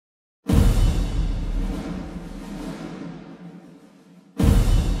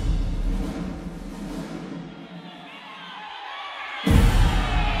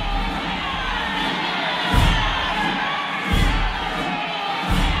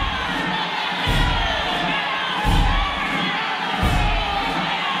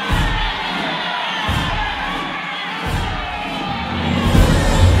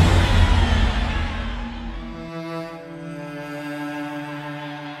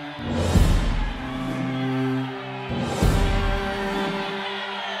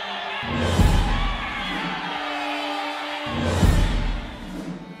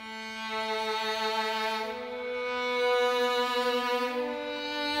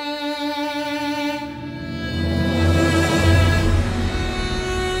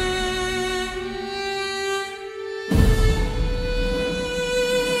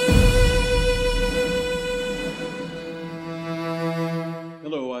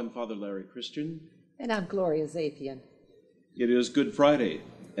I'm Father Larry Christian. And I'm Gloria Zapian. It is Good Friday,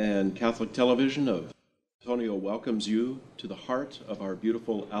 and Catholic Television of Antonio welcomes you to the heart of our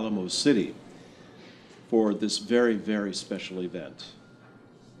beautiful Alamo City for this very, very special event.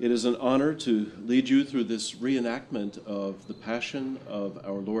 It is an honor to lead you through this reenactment of the Passion of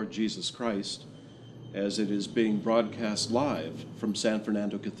our Lord Jesus Christ as it is being broadcast live from San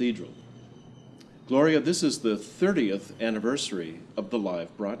Fernando Cathedral. Gloria, this is the 30th anniversary of the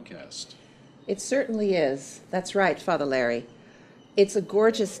live broadcast. It certainly is. That's right, Father Larry. It's a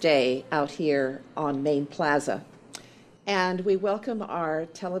gorgeous day out here on Main Plaza. And we welcome our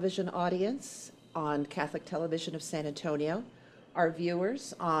television audience on Catholic Television of San Antonio, our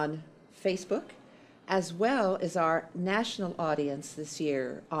viewers on Facebook, as well as our national audience this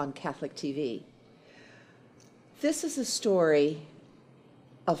year on Catholic TV. This is a story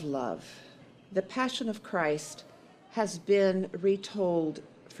of love. The Passion of Christ has been retold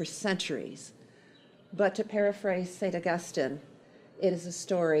for centuries, but to paraphrase St. Augustine, it is a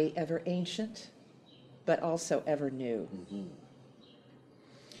story ever ancient, but also ever new. Mm-hmm.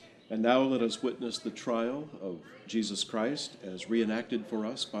 And now let us witness the trial of Jesus Christ as reenacted for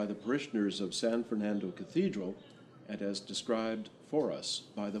us by the parishioners of San Fernando Cathedral and as described for us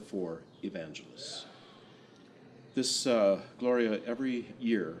by the four evangelists. This, Gloria, every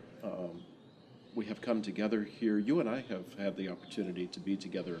year we have come together here. You and I have had the opportunity to be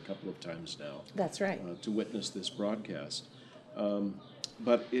together a couple of times now. That's right. To witness this broadcast.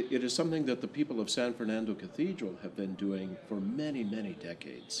 But it is something that the people of San Fernando Cathedral have been doing for many, many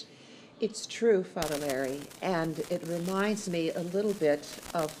decades. It's true, Father Larry, and it reminds me a little bit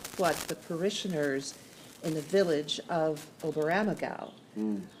of what the parishioners in the village of Oberammergau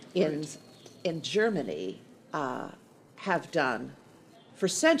in Germany have done for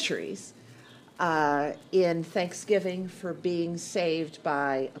centuries in thanksgiving for being saved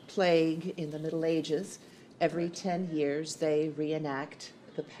by a plague in the Middle Ages. Every 10 years they reenact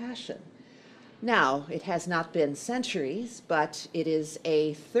the Passion. Now, it has not been centuries, but it is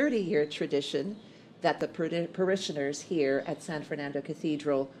a 30-year tradition that the parishioners here at San Fernando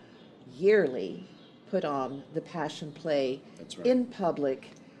Cathedral yearly put on the Passion play in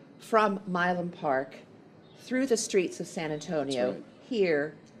public from Milam Park through the streets of San Antonio,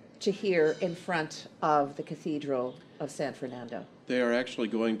 here in front of the Cathedral of San Fernando. They are actually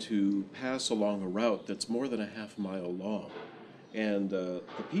going to pass along a route that's more than a half-mile long. And the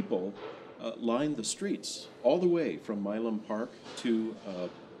people line the streets all the way from Milam Park to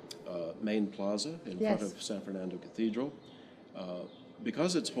Main Plaza in front of San Fernando Cathedral.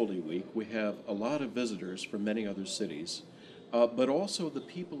 Because it's Holy Week, we have a lot of visitors from many other cities, but also the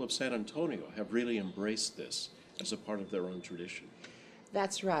people of San Antonio have really embraced this as a part of their own tradition.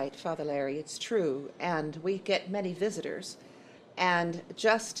 That's right, Father Larry, it's true, and we get many visitors. And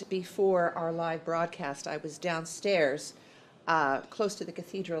just before our live broadcast, I was downstairs close to the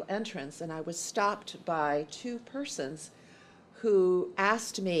cathedral entrance, and I was stopped by two persons who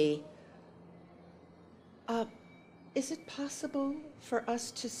asked me, is it possible for us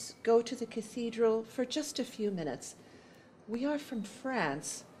to go to the cathedral for just a few minutes? We are from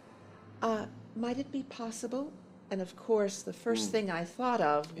France. Might it be possible? And of course, the first thing I thought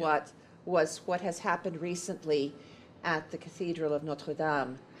of was what has happened recently at the Cathedral of Notre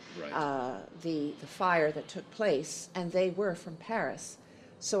Dame, the fire that took place, and they were from Paris.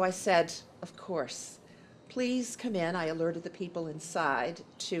 So I said, of course, please come in. I alerted the people inside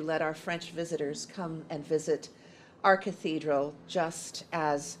to let our French visitors come and visit our cathedral just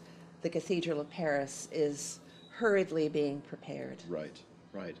as the Cathedral of Paris is hurriedly being prepared.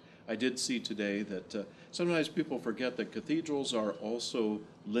 Right. I did see today that sometimes people forget that cathedrals are also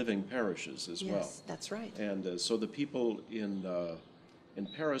living parishes as well. Yes, that's right. And so the people in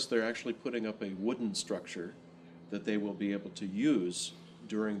Paris, they're actually putting up a wooden structure that they will be able to use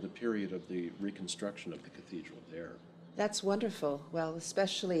during the period of the reconstruction of the cathedral there. That's wonderful. Well,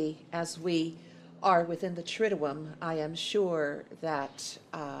 especially as we are within the Triduum, I am sure that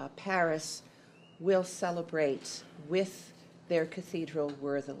Paris will celebrate with their cathedral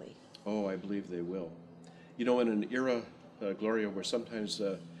worthily. Oh, I believe they will. You know, in an era, Gloria, where sometimes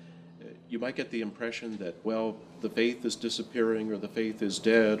you might get the impression that, well, the faith is disappearing or the faith is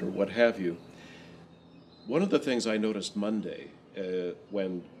dead or what have you. One of the things I noticed Monday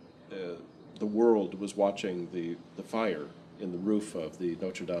when the world was watching the fire in the roof of the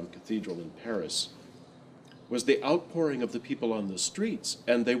Notre Dame Cathedral in Paris was the outpouring of the people on the streets.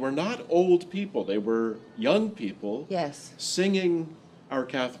 And they were not old people, they were young people singing our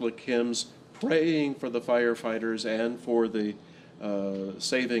Catholic hymns, praying for the firefighters and for the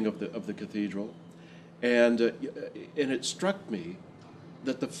saving of the cathedral. And it struck me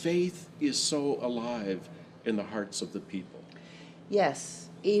that the faith is so alive in the hearts of the people. Yes,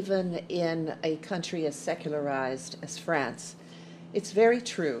 even in a country as secularized as France. It's very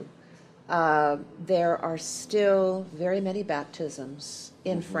true. There are still very many baptisms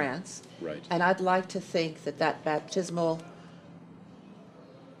in France. Right. And I'd like to think that that baptismal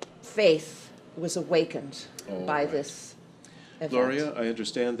faith was awakened by right. this event. Gloria, I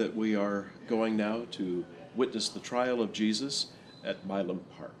understand that we are going now to witness the trial of Jesus at Milam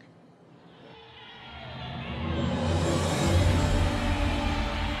Park.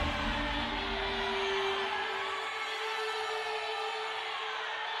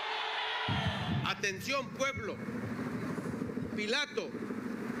 Atención, pueblo. Pilato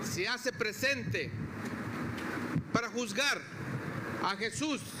se hace presente para juzgar a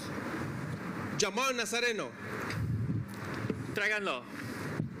Jesús, llamado Nazareno. Tráiganlo.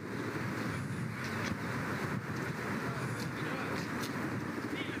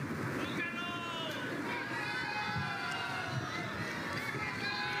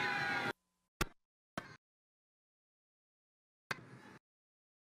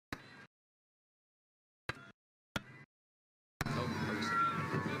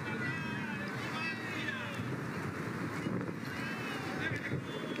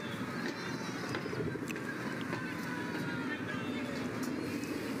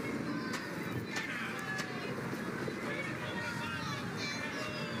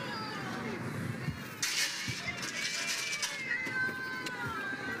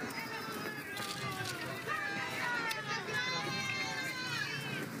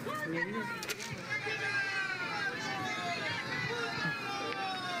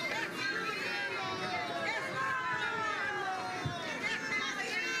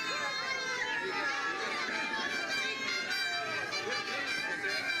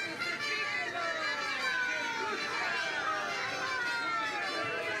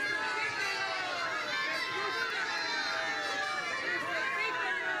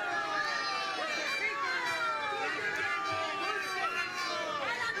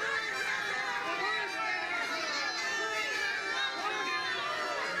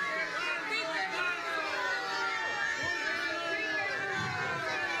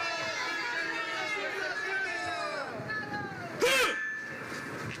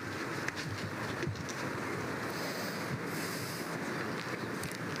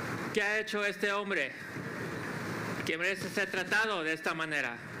 ¿Qué ha hecho este hombre que merece ser tratado de esta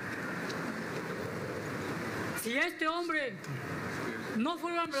manera? Si este hombre no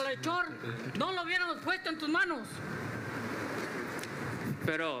fuera un malhechor, no lo hubiéramos puesto en tus manos.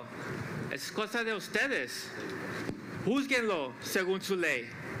 Pero es cosa de ustedes. Júzguenlo según su ley.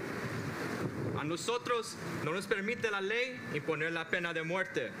 A nosotros no nos permite la ley imponer la pena de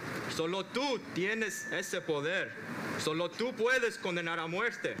muerte. Solo tú tienes ese poder. Solo tú puedes condenar a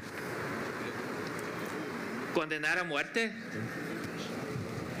muerte. ¿Condenar a muerte?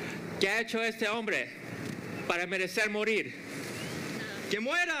 ¿Qué ha hecho este hombre para merecer morir? ¡Que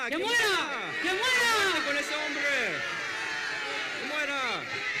muera! ¡Que muera! ¡Que muera! ¡Con ese hombre! ¡Que muera!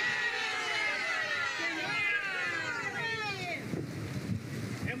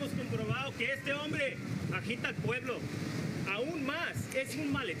 Hemos comprobado que este hombre agita al pueblo. Aún más, es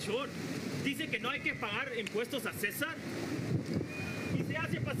un malhechor. Dice que no hay que pagar impuestos a César. Y se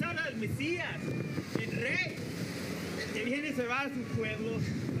hace pasar al Mesías, el rey, que viene a salvar a su pueblo.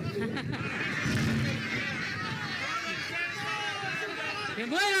 ¡Que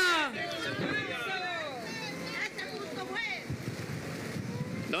muera!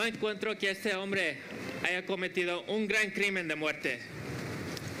 No encuentro que este hombre haya cometido un gran crimen de muerte.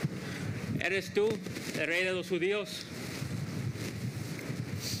 ¿Eres tú el rey de los judíos?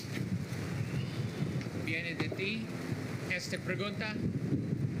 ¿Viene de ti esta pregunta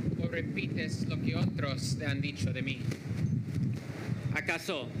o repites lo que otros te han dicho de mí?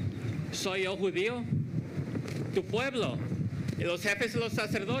 ¿Acaso soy yo judío? Tu pueblo y los jefes de los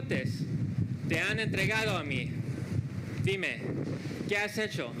sacerdotes te han entregado a mí. Dime, ¿qué has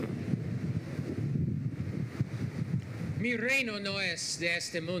hecho? Mi reino no es de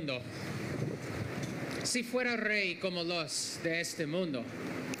este mundo. Si fuera rey como los de este mundo,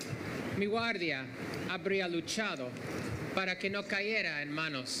 mi guardia habría luchado para que no cayera en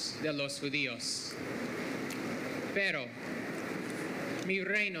manos de los judíos. Pero mi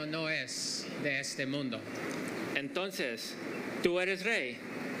reino no es de este mundo. Entonces, ¿tú eres rey?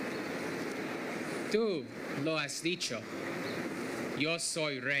 Tú lo has dicho. Yo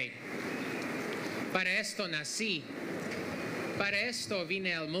soy rey. Para esto nací. Para esto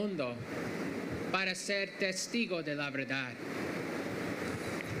vine al mundo. Para ser testigo de la verdad.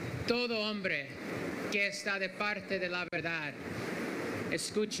 Todo hombre que está de parte de la verdad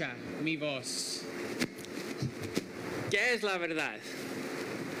escucha mi voz. ¿Qué es la verdad?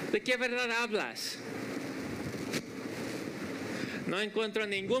 ¿De qué verdad hablas? No encuentro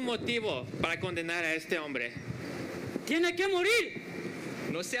ningún motivo para condenar a este hombre. Tiene que morir.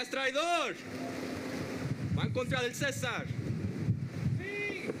 No seas traidor. Va en contra del César.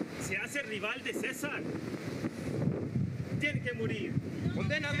 Se hace rival de César. Tiene que morir.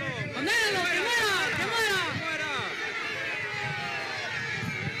 ¡Condénalo! ¡Condénalo! ¡Que muera! ¡Que muera! ¡Muera!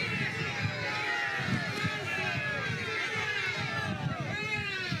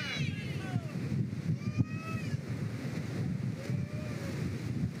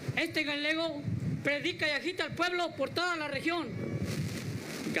 Este galego predica y agita al pueblo por toda la región.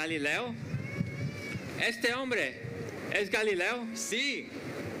 ¿Galileo? ¿Este hombre es Galileo? Sí,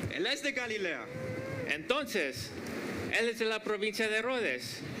 él es de Galilea. Entonces, él es de la provincia de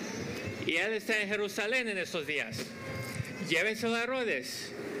Herodes y él está en Jerusalén en estos días. Llévenselo a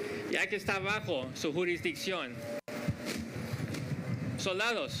Herodes, ya que está bajo su jurisdicción.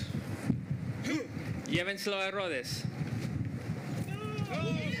 Soldados, llévenselo a Herodes.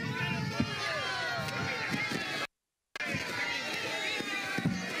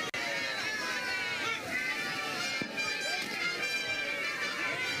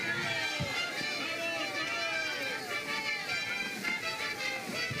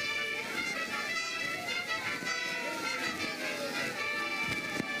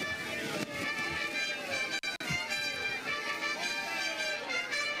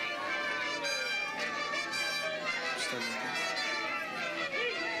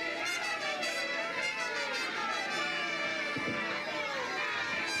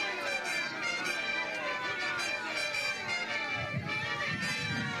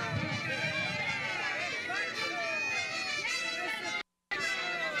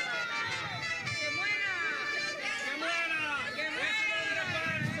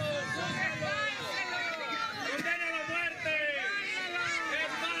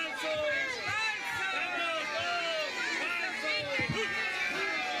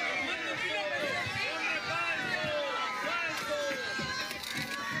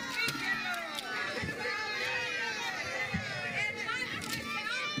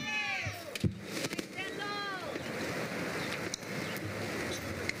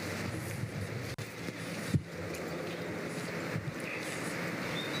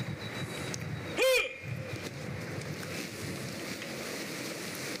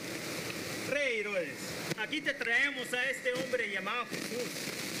 Aquí te traemos a este hombre llamado Jesús,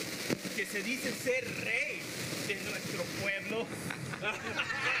 que se dice ser rey de nuestro pueblo.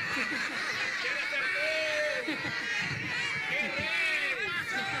 ¡Quiere ser rey! ¡Qué rey!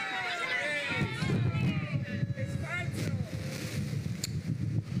 ¡Es falso!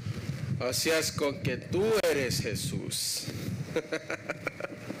 Así es con que tú eres Jesús.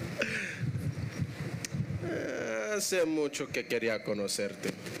 Hace mucho que quería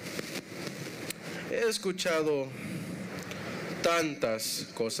conocerte. He escuchado tantas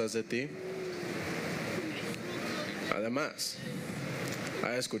cosas de ti. Además,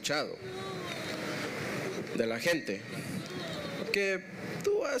 he escuchado de la gente que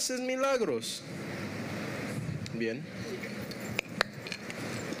tú haces milagros. Bien.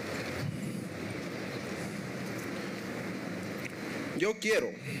 Yo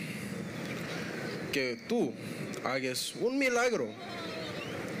quiero que tú hagas un milagro.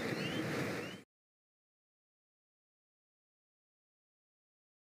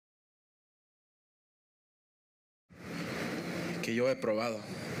 Que yo he probado.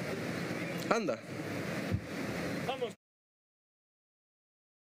 Anda. Vamos.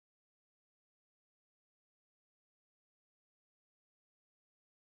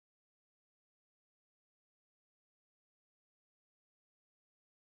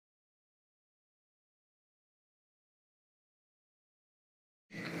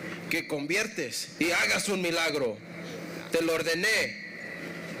 Que conviertes y hagas un milagro. Te lo ordené.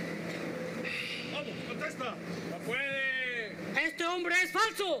 Vamos, contesta. No puede. Este hombre es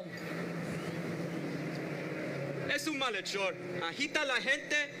falso. Es un malhechor. Agita a la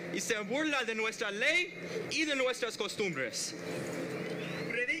gente y se burla de nuestra ley y de nuestras costumbres.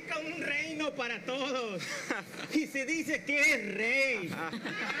 Predica un reino para todos. Y se dice que es rey. ¡Ese no es rey!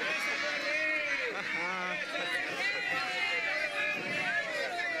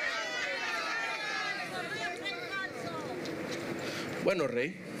 Bueno,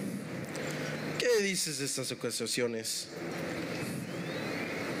 rey, ¿qué dices de estas acusaciones?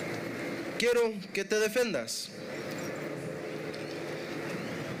 Quiero que te defendas.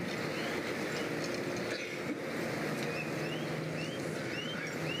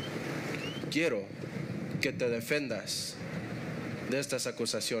 Quiero que te defendas. de estas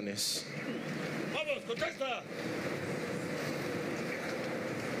acusaciones. Vamos, contesta.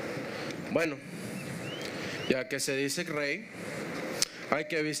 Bueno, ya que se dice rey, hay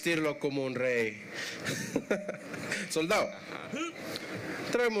que vestirlo como un rey. Soldado,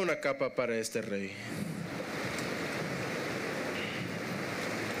 tráeme una capa para este rey.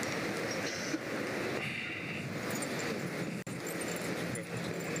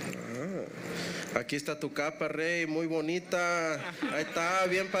 Aquí está tu capa, rey, muy bonita. Ahí está,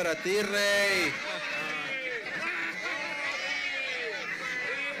 bien para ti, rey.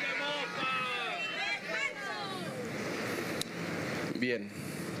 Bien,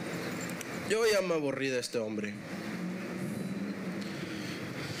 yo ya me aburrí de este hombre.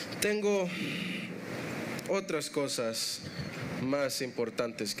 Tengo otras cosas más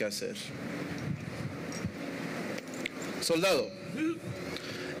importantes que hacer. Soldado,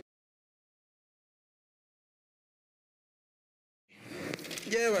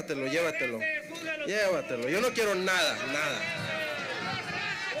 llévatelo, llévatelo. Llévatelo, yo no quiero nada, nada.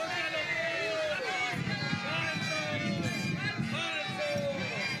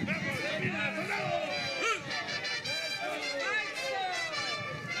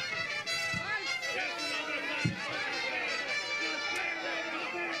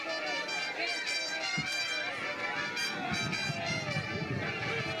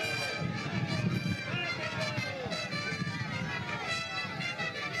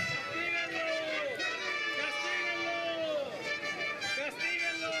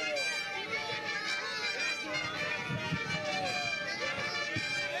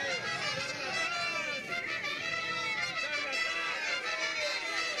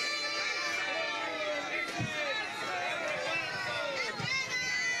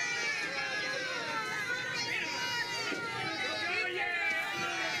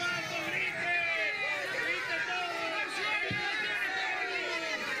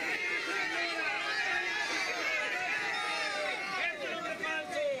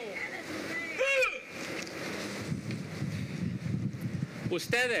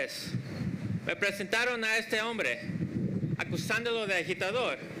 Ustedes me presentaron a este hombre acusándolo de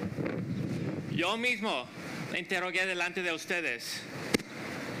agitador. Yo mismo le interrogué delante de ustedes,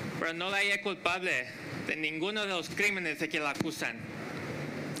 pero no la hallé culpable de ninguno de los crímenes de que la acusan.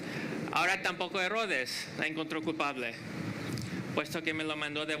 Ahora tampoco Herodes la encontró culpable, puesto que me lo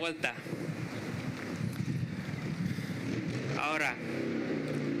mandó de vuelta. Ahora,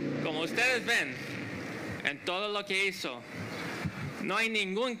 como ustedes ven, en todo lo que hizo, no hay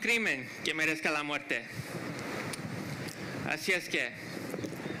ningún crimen que merezca la muerte. Así es que,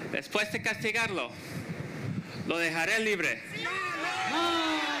 después de castigarlo, lo dejaré libre.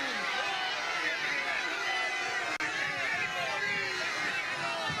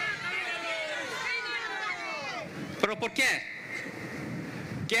 ¿Pero por qué?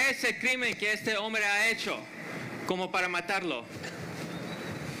 ¿Qué es el crimen que este hombre ha hecho como para matarlo?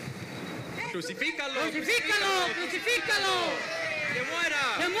 ¡Crucifícalo! ¡Crucifícalo! ¡Crucifícalo! ¡Que muera!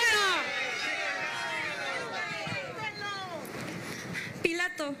 ¡Que muera!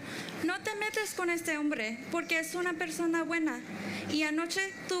 Pilato, no te metas con este hombre, porque es una persona buena. Y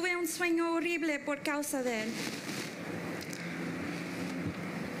anoche tuve un sueño horrible por causa de él.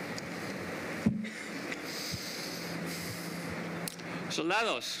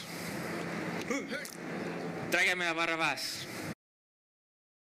 Soldados, tráigame a Barrabás.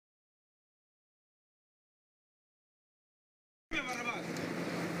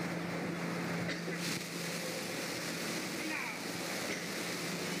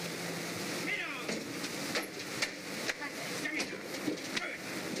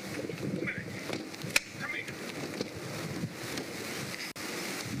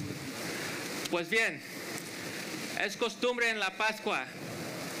 Pues bien, es costumbre en la Pascua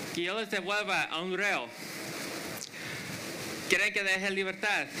que yo les devuelva a un reo. ¿Quieren que deje en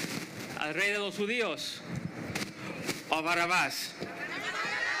libertad al rey de los judíos o a Barrabás?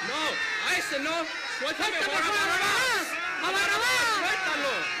 ¡No! ¡A ese no! ¡Suéltame! ¡A Barrabás! ¡A Barrabás!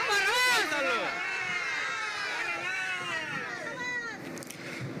 ¡Suéltalo! ¡A Barrabás! ¡Suéltalo!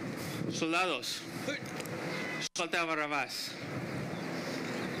 Soldados, suelte a Barrabás.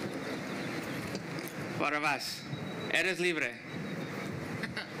 Barrabás, eres libre.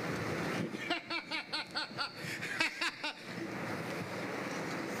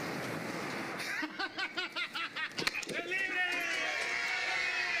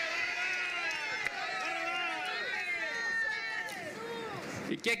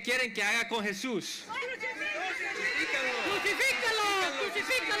 ¿Y qué quieren que haga con Jesús? ¡Crucifícalo!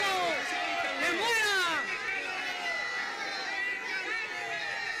 ¡Crucifícalo! ¡Que muera!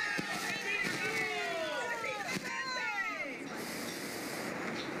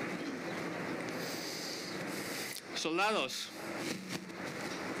 Soldados,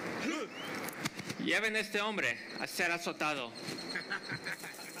 lleven a este hombre a ser azotado.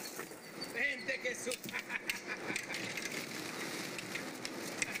 Vente, Jesús.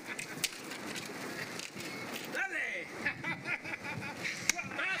 ¡Dale!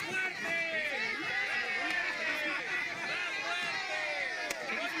 ¡Más fuerte!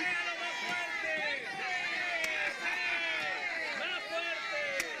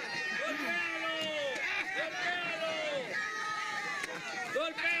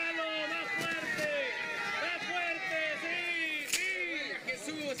 ¡Golpéalo! ¡Más fuerte! ¡Más fuerte! ¡Sí! ¡Sí!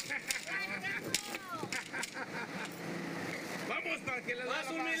 ¡Jesús! ¡Vamos para que le ¡Haz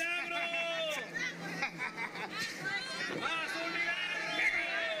un milagro! ¡Haz un milagro!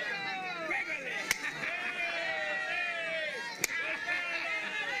 ¡Pégale! ¡Pégale! ¡Más fuerte!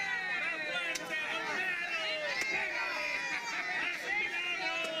 ¡Golpéalo! ¡Haz un milagro!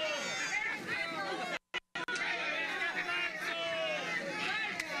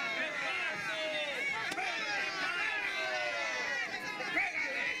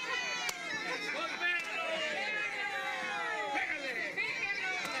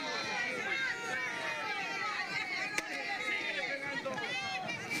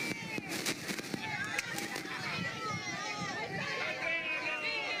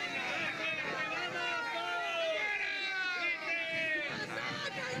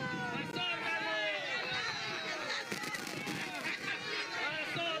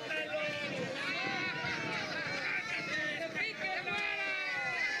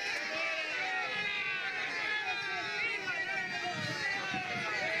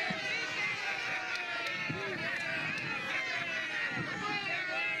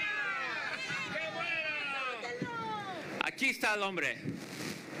 Aquí está el hombre.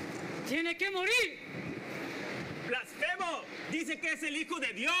 Tiene que morir. ¡Blasfemo! Dice que es el Hijo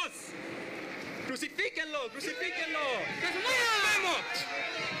de Dios. ¡Crucifíquenlo! ¡Crucifíquenlo! ¡Que se muera! ¡Vamos!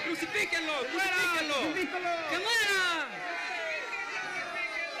 ¡Crucifíquenlo! ¡Crucifíquenlo! ¡Que muera!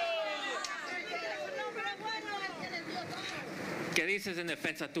 ¿Qué dices en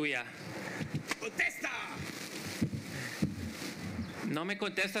defensa tuya? ¡Contesta! ¿No me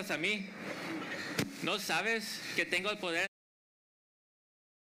contestas a mí? ¿No sabes que tengo el poder?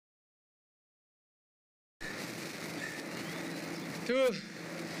 Tú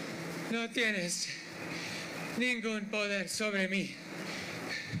no tienes ningún poder sobre mí.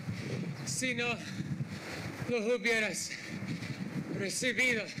 Si no lo hubieras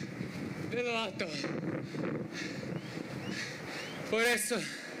recibido de lo alto. Por eso,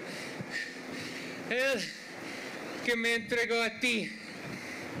 el que me entregó a ti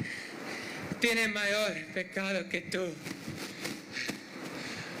tiene mayor pecado que tú.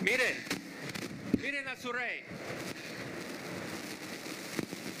 Miren, miren a su rey.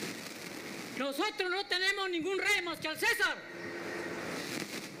 Nosotros no tenemos ningún rey más que al César.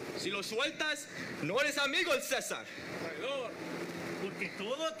 Si lo sueltas, no eres amigo del César. Traidor. Porque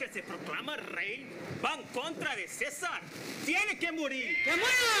todo el que se proclama rey va en contra de César. Tiene que morir. ¡Que muera!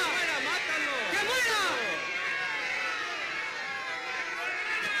 ¡Fuera, mátalo! ¡Que muera!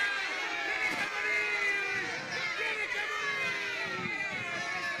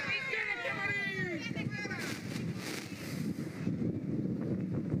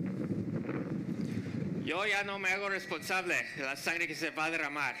 Yo ya no me hago responsable de la sangre que se va a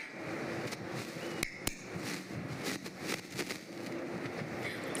derramar.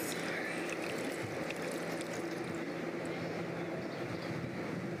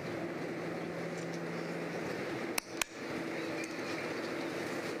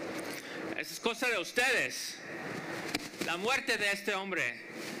 Es cosa de ustedes. La muerte de este hombre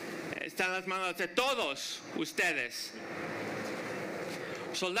está en las manos de todos ustedes.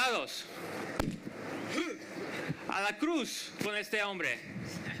 Soldados, a la cruz con este hombre,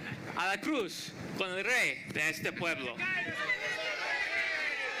 a la cruz con el rey de este pueblo.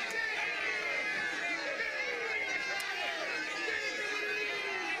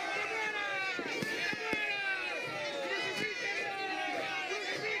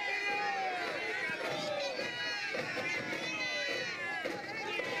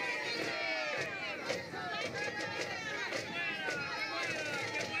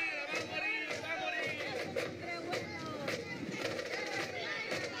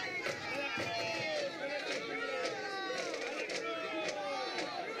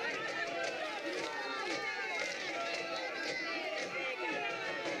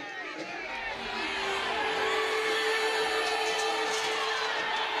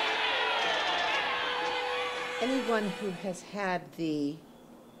 Anyone who has had the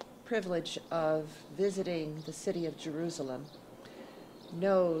privilege of visiting the city of Jerusalem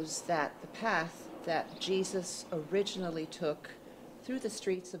knows that the path that Jesus originally took through the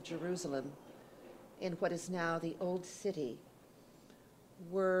streets of Jerusalem in what is now the Old City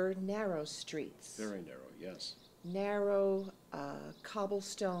were narrow streets. Very narrow, yes. Narrow,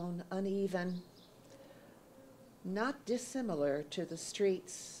 cobblestone, uneven, not dissimilar to the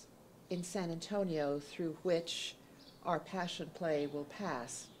streets in San Antonio through which our Passion Play will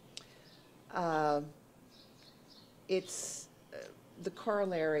pass. The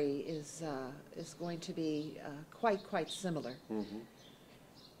corollary is going to be quite similar. Mm-hmm.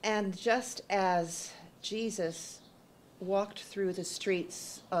 And just as Jesus walked through the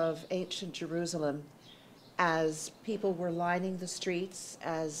streets of ancient Jerusalem, as people were lining the streets,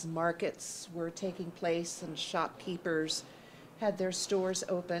 as markets were taking place and shopkeepers had their stores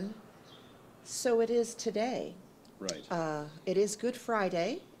open, so it is today. Right. It is Good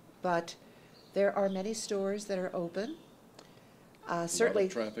Friday, but there are many stores that are open. Certainly, a lot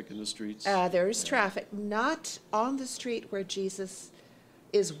of traffic in the streets. there is traffic, not on the street where Jesus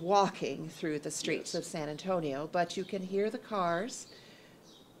is walking through the streets of San Antonio, but you can hear the cars.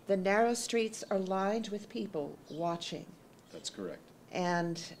 The narrow streets are lined with people watching. That's correct.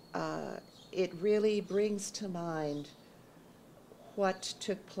 And it really brings to mind what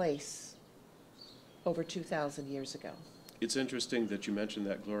took place over 2,000 years ago. It's interesting that you mentioned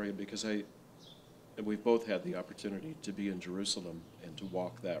that, Gloria, because we've both had the opportunity to be in Jerusalem and to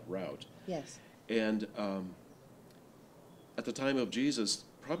walk that route. Yes. And at the time of Jesus,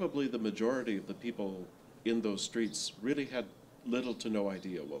 probably the majority of the people in those streets really had little to no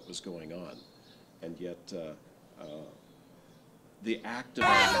idea what was going on. And yet the act of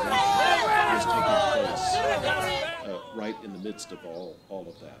was taking place right in the midst of all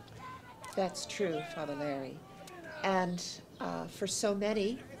of that. That's true, Father Larry. And for so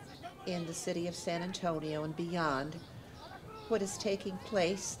many in the city of San Antonio and beyond, what is taking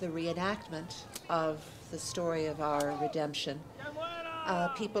place, the reenactment of the story of our redemption,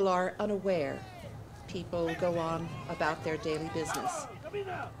 people are unaware. People go on about their daily business,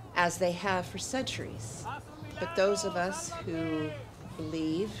 as they have for centuries. But those of us who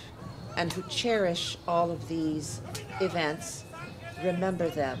believe and who cherish all of these events remember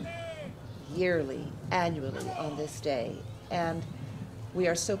them yearly, annually on this day. And we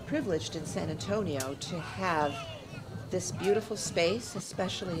are so privileged in San Antonio to have this beautiful space,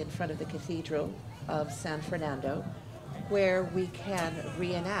 especially in front of the Cathedral of San Fernando, where we can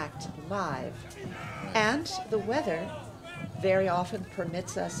reenact live. And the weather very often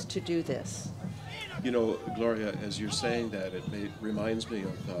permits us to do this. You know, Gloria, as you're saying that, it reminds me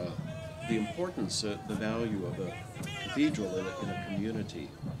of the importance, the value of a cathedral in a community.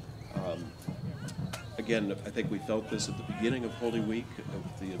 Again, I think we felt this at the beginning of Holy Week,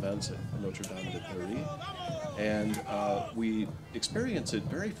 of the events at Notre Dame de Paris, and we experience it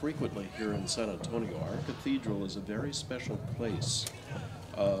very frequently here in San Antonio. Our cathedral is a very special place.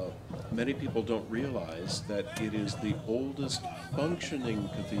 Many people don't realize that it is the oldest functioning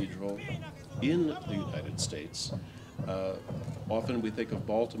cathedral in the United States. Often we think of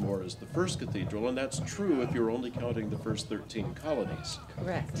Baltimore as the first cathedral, and that's true if you're only counting the first 13 colonies.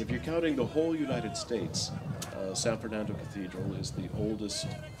 Correct. If you're counting the whole United States, San Fernando Cathedral is the oldest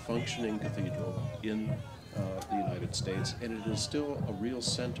functioning cathedral in the United States, and it is still a real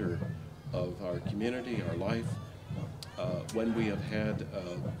center of our community, our life. When we have had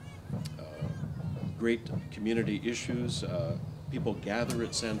great community issues, people gather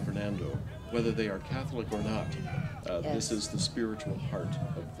at San Fernando, whether they are Catholic or not. This is the spiritual heart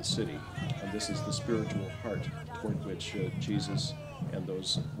of the city, and this is the spiritual heart toward which Jesus and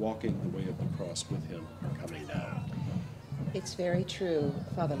those walking the way of the cross with him are coming now. It's very true,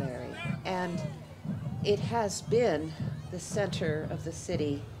 Father Larry. And it has been the center of the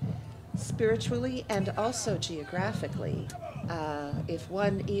city spiritually and also geographically. If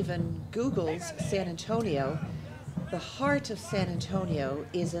one even Googles San Antonio, the heart of San Antonio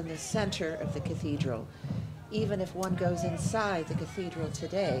is in the center of the cathedral. Even if one goes inside the cathedral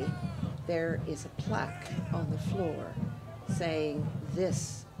today, there is a plaque on the floor saying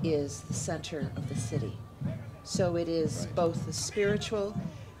this is the center of the city. So it is both the spiritual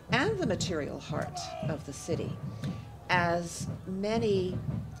and the material heart of the city. As many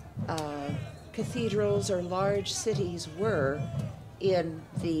cathedrals or large cities were in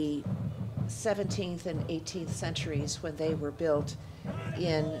the 17th and 18th centuries when they were built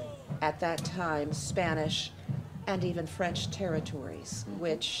in, at that time, Spanish and even French territories,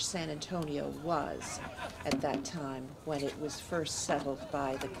 which San Antonio was at that time when it was first settled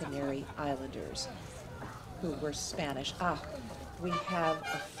by the Canary Islanders, who were Spanish. We have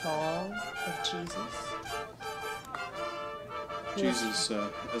a fall of Jesus. Jesus,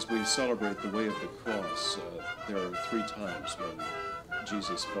 as we celebrate the way of the cross, there are 3 times when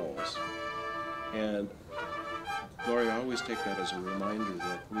Jesus falls. And Gloria, I always take that as a reminder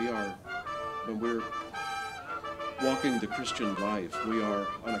that when we're walking the Christian life, we are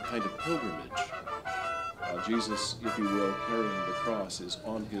on a kind of pilgrimage. Jesus, if you will, carrying the cross, is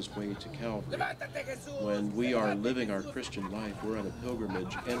on his way to Calvary. When we are living our Christian life, we're on a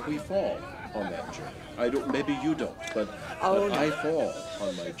pilgrimage, and we fall on that journey. Maybe you don't, but I fall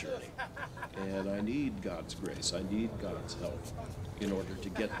on my journey. And I need God's grace. I need God's help in order to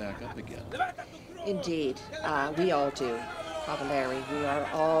get back up again. Indeed, we all do, Father Larry. We are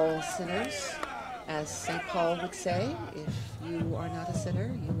all sinners. As St. Paul would say, if you are not a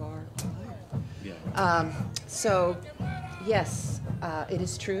sinner, you are a liar. Yeah. So, yes, it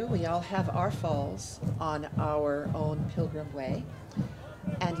is true. We all have our falls on our own pilgrim way.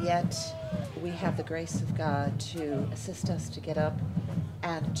 And yet, we have the grace of God to assist us to get up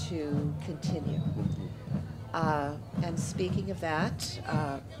and to continue. And speaking of that,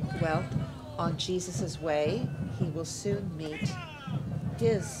 well, on Jesus' way, he will soon meet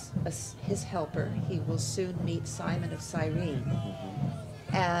his helper. He will soon meet Simon of Cyrene.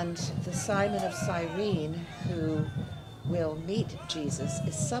 And the Simon of Cyrene who will meet Jesus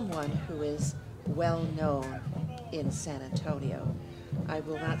is someone who is well known in San Antonio. I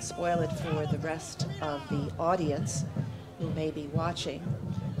will not spoil it for the rest of the audience who may be watching,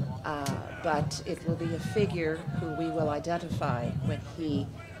 but it will be a figure who we will identify when he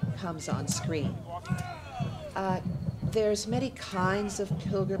comes on screen. There's many kinds of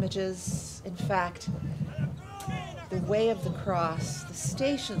pilgrimages. In fact, the way of the cross, the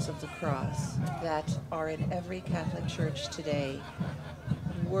stations of the cross that are in every Catholic church today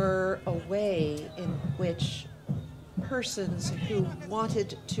were a way in which persons who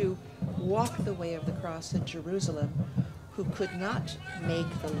wanted to walk the way of the cross in Jerusalem, who could not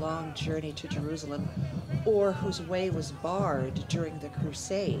make the long journey to Jerusalem, or whose way was barred during the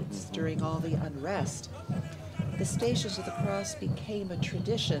Crusades, during all the unrest, the Stations of the Cross became a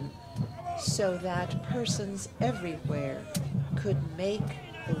tradition so that persons everywhere could make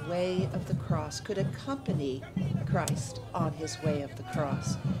the way of the cross, could accompany Christ on his way of the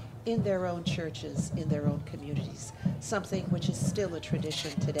cross in their own churches, in their own communities, something which is still a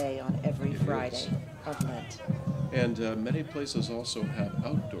tradition today on every Friday of Lent. And many places also have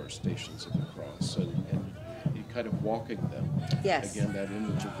outdoor Stations of the Cross, and you kind of walking them. Yes. Again, that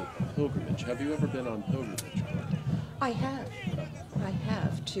image of the pilgrimage. Have you ever been on pilgrimage? I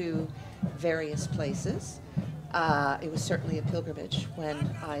have to various places. It was certainly a pilgrimage when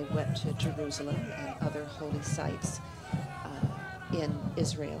I went to Jerusalem and other holy sites in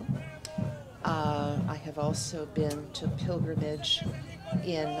Israel. I have also been to pilgrimage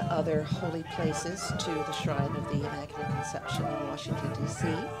in other holy places, to the Shrine of the Immaculate Conception in Washington, D.C.,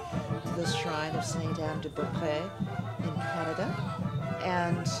 to the Shrine of Sainte Anne de Beaupré in Canada,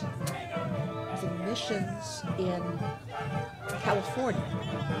 and the missions in California.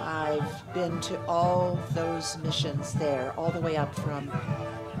 I've been to all those missions there, all the way up from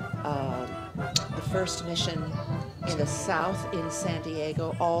the first mission in the south in San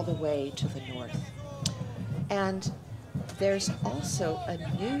Diego, all the way to the north. And there's also a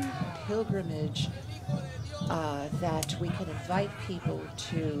new pilgrimage that we can invite people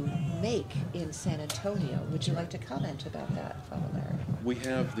to make in San Antonio. Would you like to comment about that, Father Larry? We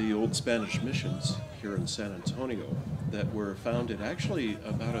have the old Spanish missions here in San Antonio that were founded actually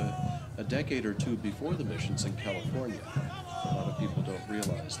about a decade or two before the missions in California. A lot of people don't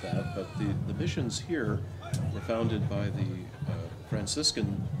realize that, but the missions here were founded by the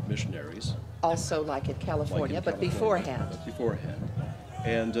Franciscan missionaries. Also like in California, but beforehand. But beforehand.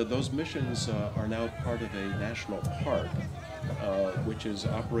 And those missions are now part of a national park, which is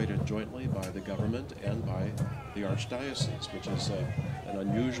operated jointly by the government and by the Archdiocese, which is an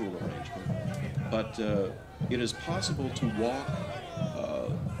unusual arrangement. But it is possible to walk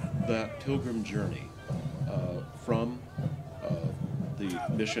that pilgrim journey from the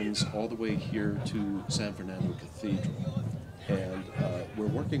missions all the way here to San Fernando Cathedral. And we're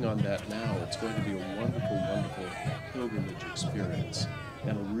working on that now. It's going to be a wonderful, wonderful pilgrimage experience.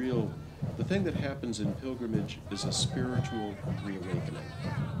 And the thing that happens in pilgrimage is a spiritual reawakening.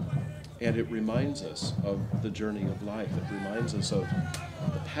 And it reminds us of the journey of life. It reminds us of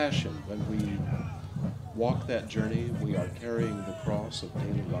the passion. When we walk that journey, we are carrying the cross of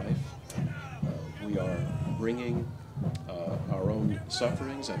daily life. We are bringing our own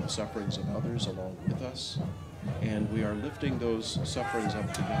sufferings and the sufferings of others along with us. And we are lifting those sufferings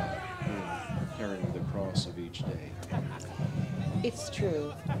up to God, carrying the cross of each day. It's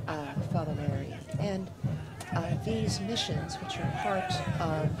true, Father Larry. And these missions, which are part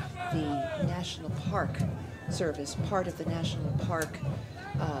of the National Park Service, part of the National Park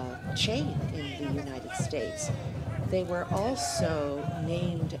chain in the United States, they were also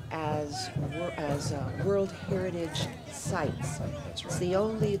named as World Heritage Sites. It's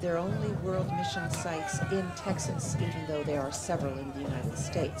they're only World Mission Sites in Texas, even though there are several in the United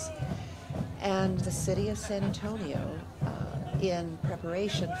States. And the city of San Antonio, in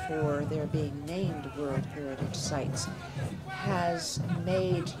preparation for their being named World Heritage Sites, has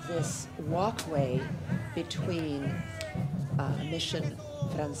made this walkway between Mission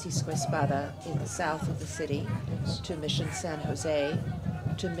Francisco Espada in the south of the city, to Mission San Jose,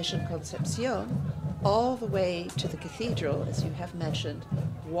 to Mission Concepcion, all the way to the cathedral, as you have mentioned,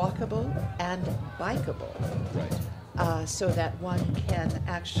 walkable and bikeable. Right. So that one can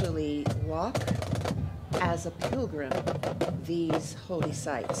actually walk as a pilgrim these holy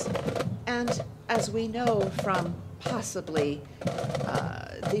sites. And as we know from possibly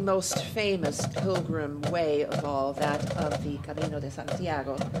the most famous pilgrim way of all, that of the Camino de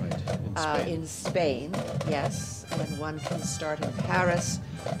Santiago, in Spain, yes, and one can start in Paris,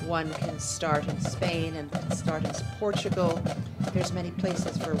 one can start in Spain, and can start in Portugal. There's many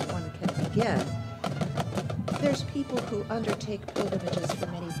places where one can begin. There's people who undertake pilgrimages for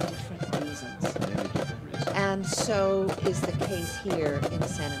many different reasons. And so is the case here in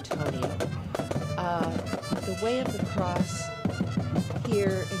San Antonio. The Way of the Cross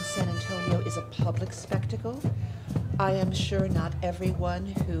here in San Antonio is a public spectacle. I am sure not everyone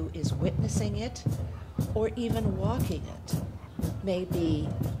who is witnessing it or even walking it may be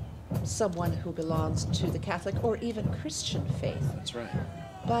someone who belongs to the Catholic or even Christian faith. That's right.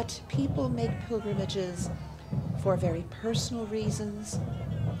 But people make pilgrimages for very personal reasons,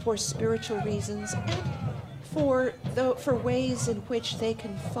 for spiritual reasons, and for ways in which they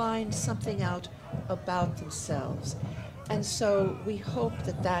can find something out about themselves. And so we hope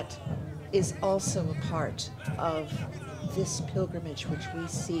that that is also a part of this pilgrimage which we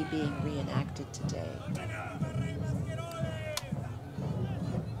see being reenacted today.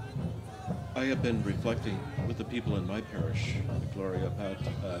 I have been reflecting with the people in my parish, Gloria, about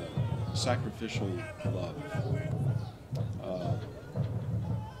sacrificial love.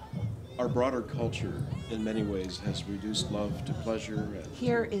 Our broader culture, in many ways, has reduced love to pleasure. And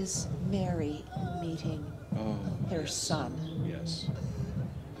here is Mary meeting her son. Yes.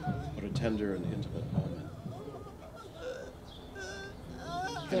 What a tender and intimate moment.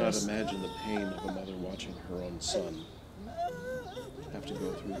 I cannot imagine the pain of a mother watching her own son have to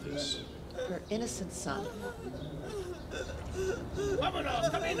go through this. Her innocent son.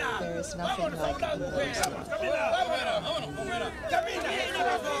 There is nothing like a mother's love.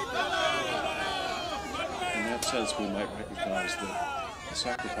 In that sense, we might recognize that the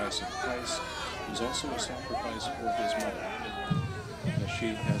sacrifice of Christ is also a sacrifice for his mother, that she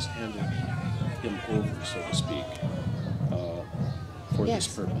has handed him over, so to speak, for this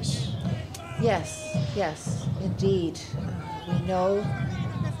purpose. Yes, yes, indeed. We know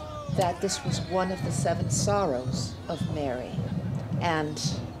that this was one of the 7 sorrows of Mary. And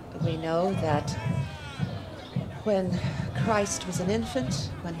we know that when Christ was an infant,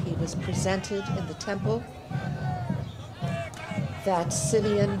 when he was presented in the temple, that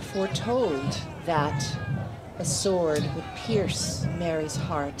Simeon foretold that a sword would pierce Mary's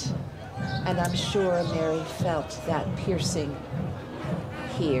heart. And I'm sure Mary felt that piercing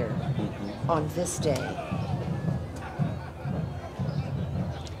here on this day.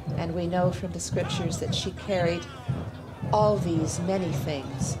 And we know from the scriptures that she carried all these many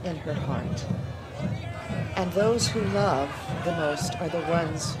things in her heart. And those who love the most are the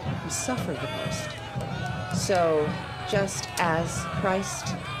ones who suffer the most. So just as Christ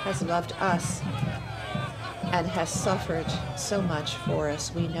has loved us and has suffered so much for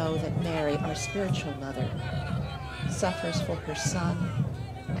us, we know that Mary, our spiritual mother, suffers for her son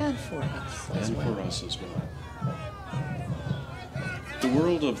and for us as well. And for us as well. The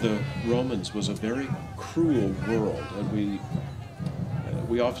world of the Romans was a very cruel world, and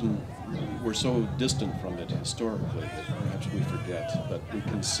we often were so distant from it historically that perhaps we forget. But we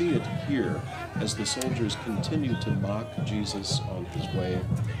can see it here as the soldiers continue to mock Jesus on his way,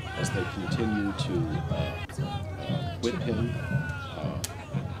 as they continue to whip him.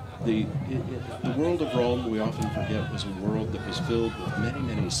 The world of Rome, we often forget, was a world that was filled with many,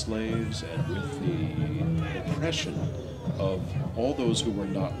 many slaves and with the oppression of all those who were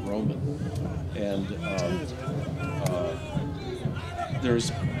not Roman. And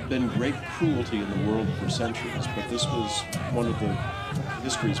there's been great cruelty in the world for centuries, but this was one of the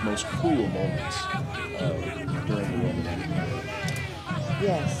history's most cruel moments during the Roman Empire.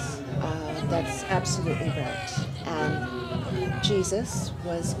 Yes, That's absolutely right. And Jesus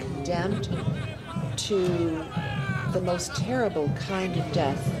was condemned to the most terrible kind of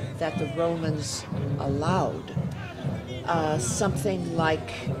death that the Romans allowed. Something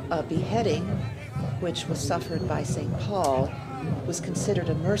like a beheading, which was suffered by St. Paul, was considered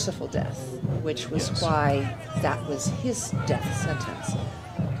a merciful death, which was why that was his death sentence.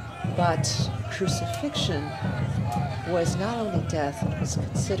 But crucifixion was not only death, it was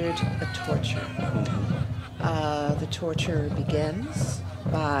considered a torture. The torture begins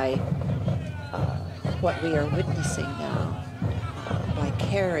by what we are witnessing now, by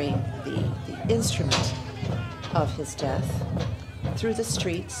carrying the instrument of his death through the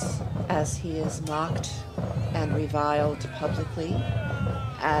streets as he is mocked and reviled publicly,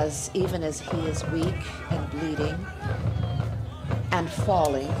 even as he is weak and bleeding and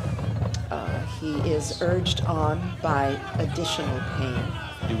falling. He is urged on by additional pain.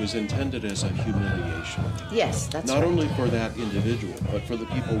 It was intended as a humiliation. Yes, that's right. Not only for that individual, but for the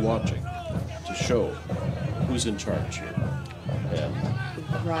people watching, to show who's in charge here. And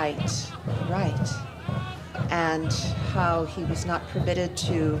Right. And how he was not permitted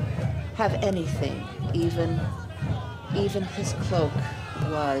to have anything, even his cloak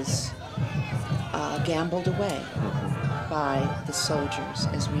was gambled away by the soldiers,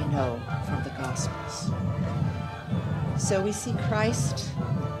 as we know from the Gospels. So we see Christ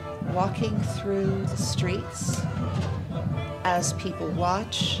walking through the streets as people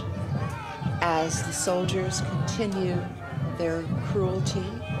watch, as the soldiers continue their cruelty,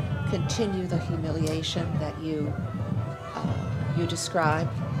 continue the humiliation that you describe,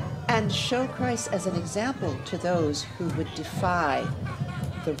 and show Christ as an example to those who would defy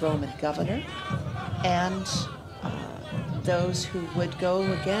the Roman governor and those who would go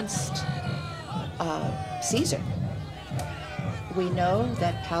against Caesar. We know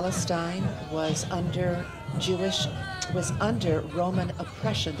that Palestine was under Roman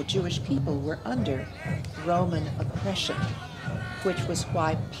oppression. The Jewish people were under Roman oppression, which was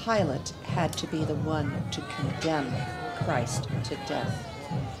why Pilate had to be the one to condemn Christ to death.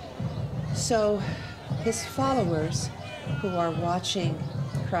 So his followers, who are watching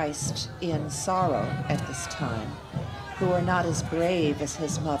Christ in sorrow at this time, who are not as brave as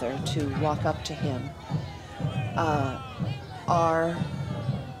his mother to walk up to him,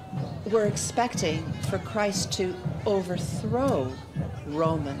 were expecting for Christ to overthrow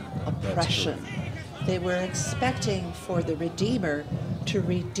Roman oppression. They were expecting for the Redeemer to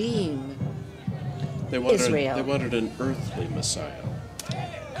redeem Israel. They wanted an earthly Messiah.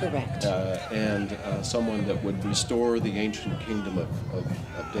 Correct. And someone that would restore the ancient kingdom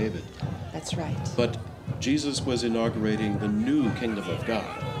of David. That's right. But Jesus was inaugurating the new kingdom of God.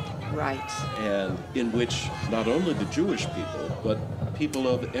 Right. And in which not only the Jewish people, but people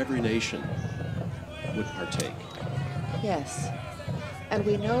of every nation would partake. Yes. And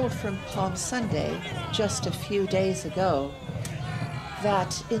we know from Palm Sunday, just a few days ago,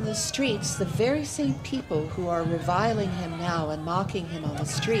 that in the streets, the very same people who are reviling him now and mocking him on the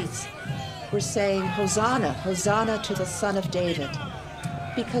streets were saying, Hosanna, Hosanna to the Son of David,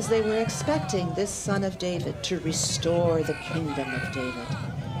 because they were expecting this Son of David to restore the kingdom of David.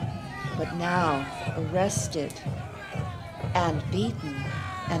 But now, arrested and beaten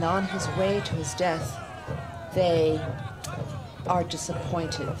and on his way to his death, they are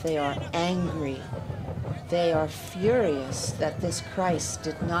disappointed, they are angry, they are furious that this Christ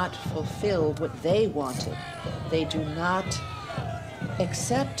did not fulfill what they wanted. They do not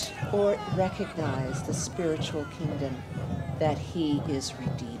accept or recognize the spiritual kingdom that he is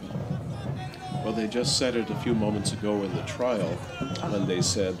redeeming. Well, they just said it a few moments ago in the trial when they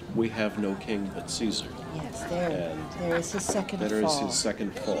said, we have no king but Caesar. Yes, there is his second fall. There is his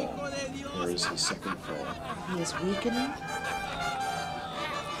second fall. There is his second fall. He is weakening.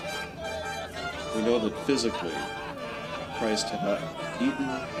 We know that physically, Christ had not eaten,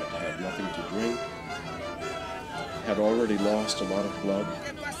 had nothing to drink, had already lost a lot of blood,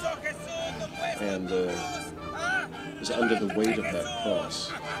 and was under the weight of that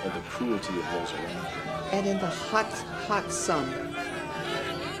cross and the cruelty of those around him. And in the hot, hot sun.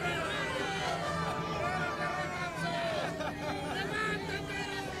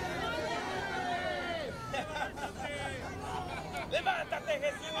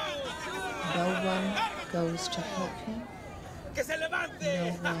 No one goes to help him.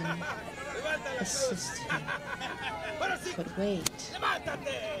 No one assists him. But wait,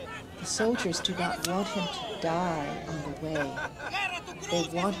 the soldiers do not want him to die on the way. They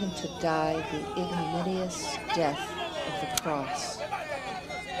want him to die the ignominious death of the cross.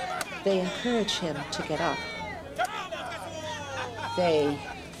 They encourage him to get up. They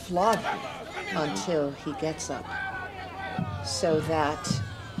flog him. until he gets up, so that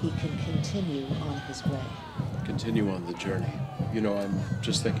he can continue on his way. Continue on the journey. You know, I'm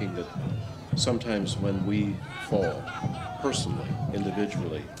just thinking that sometimes when we fall, personally,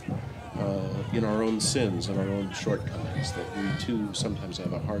 individually, in our own sins and our own shortcomings, that we too sometimes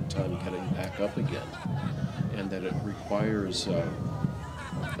have a hard time getting back up again, and that it requires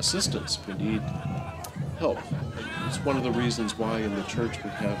assistance. We need help. It's one of the reasons why in the church we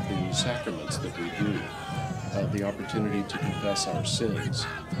have the sacraments that we do, the opportunity to confess our sins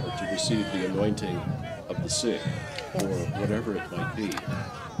or to receive the anointing of the sick, or whatever it might be,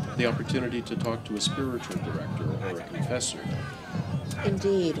 the opportunity to talk to a spiritual director or a confessor.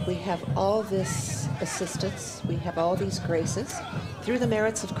 Indeed, we have all this assistance, we have all these graces through the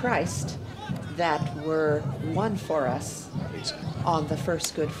merits of Christ that were won for us on the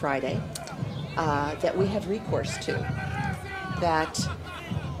first Good Friday, that we have recourse to, that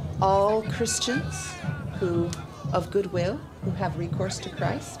all Christians who of goodwill who have recourse to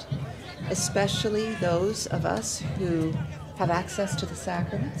Christ, especially those of us who have access to the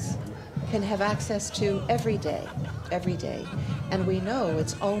sacraments, can have access to every day. And we know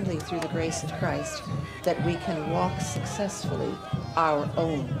it's only through the grace of Christ that we can walk successfully our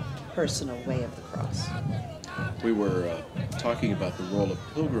own personal way of the cross. We were talking about the role of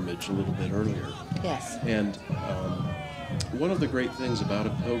pilgrimage a little bit earlier. Yes. And one of the great things about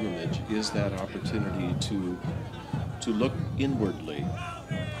a pilgrimage is that opportunity to look inwardly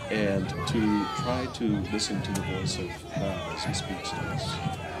and to try to listen to the voice of God as He speaks to us.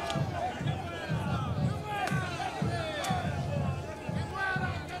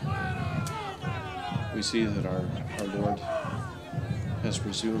 We see that our Lord has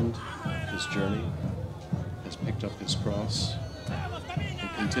resumed His journey, has picked up His cross, and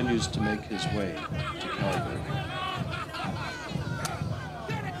continues to make His way to Calvary.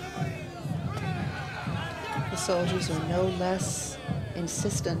 The soldiers are no less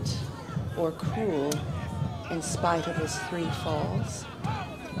insistent or cruel in spite of his 3 falls.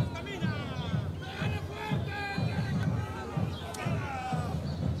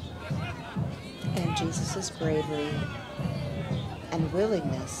 And Jesus' bravery and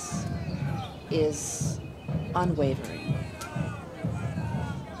willingness is unwavering.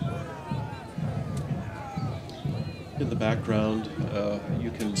 In the background, you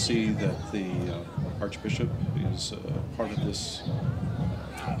can see that the Archbishop is part of this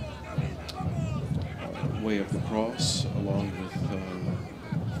way of the cross, along with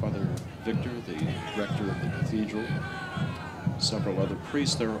Father Victor, the rector of the cathedral, several other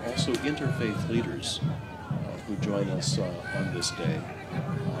priests. There are also interfaith leaders who join us on this day.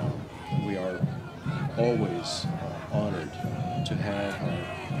 We are always honored to have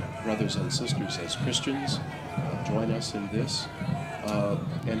our brothers and sisters as Christians join us in this,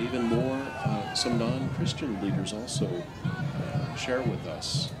 and even more, some non-Christian leaders also share with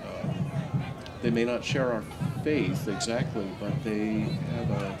us. They may not share our faith exactly, but they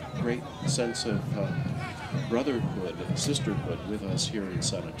have a great sense of brotherhood and sisterhood with us here in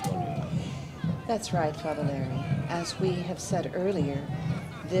San Antonio. That's right, Father Larry. As we have said earlier,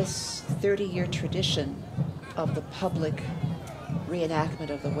 this 30-year tradition of the public reenactment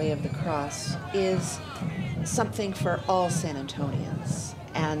of the Way of the Cross is something for all San Antonians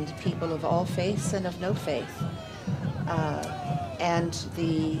and people of all faiths and of no faith. And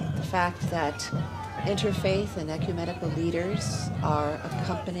the fact that interfaith and ecumenical leaders are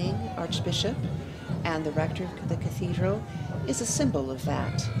accompanying Archbishop and the rector of the cathedral is a symbol of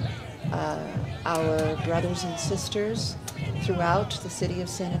that. Our brothers and sisters throughout the city of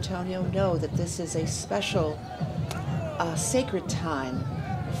San Antonio know that this is a special, sacred time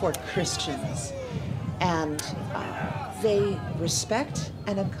for Christians, and they respect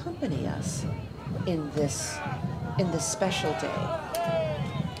and accompany us in this special day.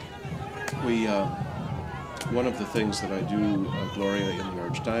 One of the things that I do, Gloria, in the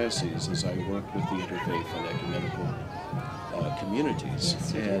Archdiocese is I work with the interfaith and ecumenical communities.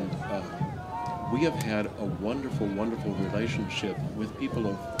 Yes, and we have had a wonderful, wonderful relationship with people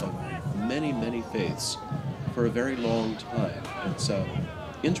of many, many faiths for a very long time. It's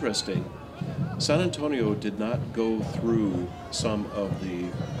interesting. San Antonio did not go through some of the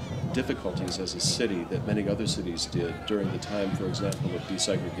difficulties as a city that many other cities did during the time, for example, of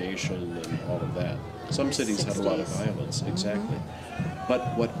desegregation and all of that. Some cities had a lot of violence, exactly.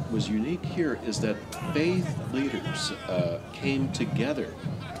 But what was unique here is that faith leaders came together.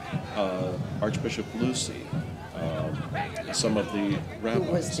 Archbishop Lucy, some of the rabbis.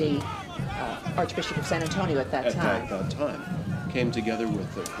 Who was the Archbishop of San Antonio at that time. At that time, came together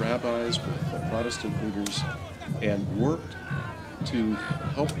with the rabbis, with the Protestant leaders, and worked to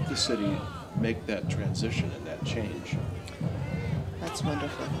help the city make that transition and that change. That's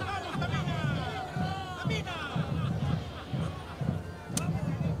wonderful.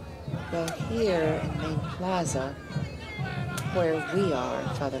 Well, here in Main Plaza, where we are,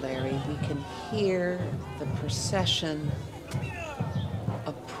 Father Larry, we can hear the procession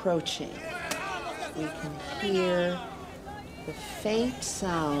approaching. We can hear the faint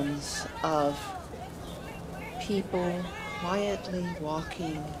sounds of people quietly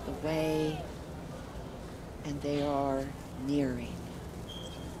walking the way, and they are nearing.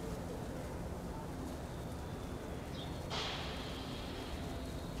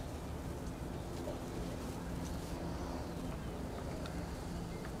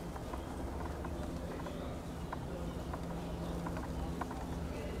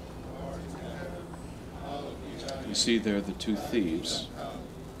 You see there the two thieves.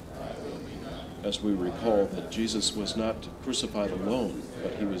 As we recall that Jesus was not crucified alone,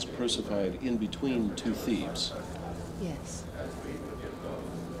 but he was crucified in between two thieves. Yes.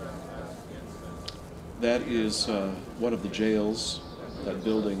 That is one of the jails, that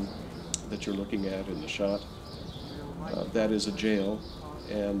building that you're looking at in the shot. That is a jail,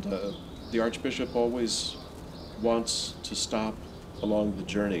 and the Archbishop always wants to stop along the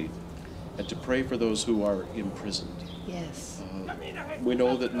journey and to pray for those who are imprisoned. Yes. We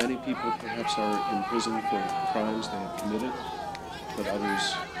know that many people perhaps are in prison for crimes they have committed, but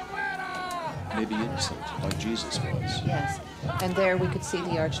others may be innocent, like Jesus was. Yes. And there we could see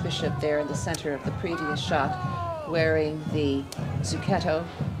the Archbishop there in the center of the previous shot, wearing the zucchetto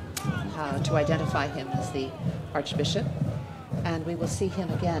to identify him as the Archbishop. And we will see him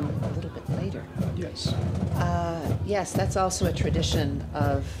again a little bit later. Yes. Yes, that's also a tradition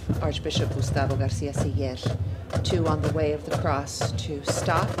of Archbishop Gustavo Garcia Siller, to, on the way of the cross, to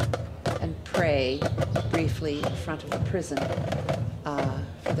stop and pray briefly in front of the prison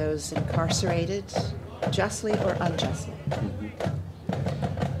for those incarcerated, justly or unjustly.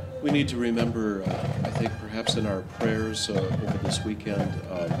 Mm-hmm. We need to remember, I think perhaps in our prayers over this weekend,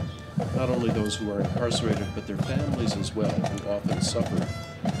 not only those who are incarcerated, but their families as well, who often suffer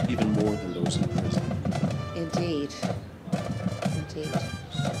even more than those in prison. Indeed. Indeed.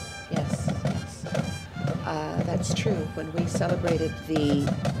 Yes, yes. That's true. When we celebrated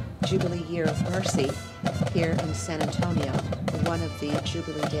the Jubilee Year of Mercy here in San Antonio, one of the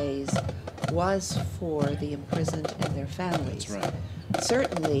Jubilee days was for the imprisoned and their families. That's right.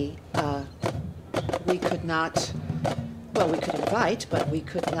 Certainly, we could not, well, we could invite, but we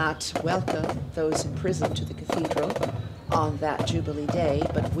could not welcome those imprisoned to the cathedral on that Jubilee Day,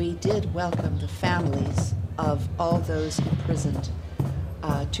 but we did welcome the families of all those imprisoned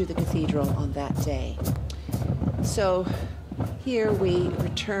to the cathedral on that day. So here we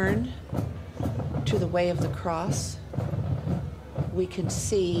return to the way of the cross. We can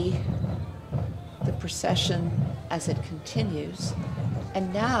see the procession as it continues,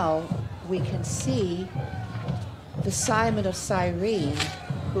 and now we can see the Simon of Cyrene,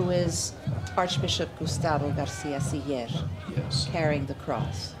 who is Archbishop Gustavo Garcia Siller, Yes. carrying the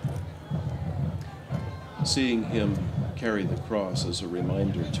cross. Seeing him carry the cross is a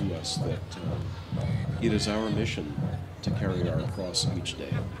reminder to us that it is our mission to carry our cross each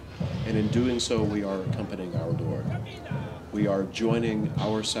day. And in doing so, we are accompanying our Lord. We are joining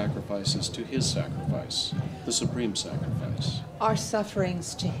our sacrifices to his sacrifice, the supreme sacrifice. Our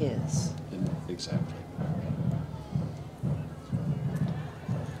sufferings to his. Exactly.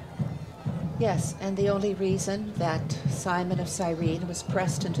 Yes, and the only reason that Simon of Cyrene was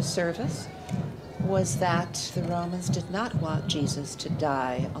pressed into service was that the Romans did not want Jesus to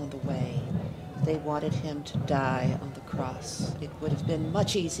die on the way. They wanted him to die on the cross. It would have been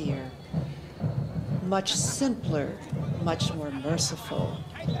much easier, much simpler, much more merciful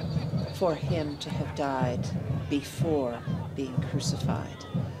for him to have died before being crucified.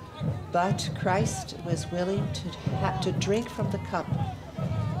 But Christ was willing to drink from the cup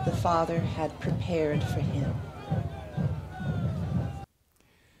the Father had prepared for him.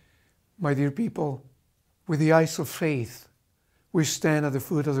 My dear people, with the eyes of faith, we stand at the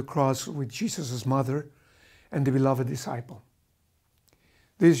foot of the cross with Jesus' mother and the beloved disciple.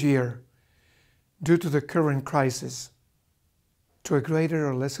 This year, due to the current crisis, to a greater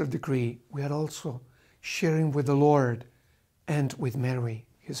or lesser degree, we are also sharing with the Lord and with Mary,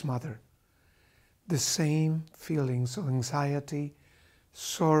 his mother, the same feelings of anxiety,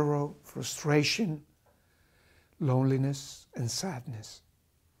 sorrow, frustration, loneliness, and sadness.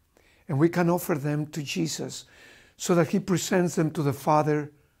 And we can offer them to Jesus so that he presents them to the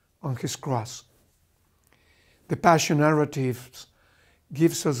Father on his cross. The Passion narrative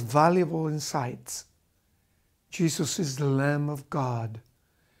gives us valuable insights. Jesus is the Lamb of God.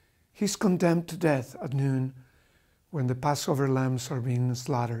 He's condemned to death at noon when the Passover lambs are being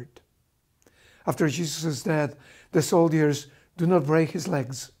slaughtered. After Jesus' death, the soldiers do not break his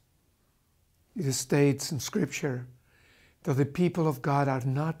legs. It states in Scripture that the people of God are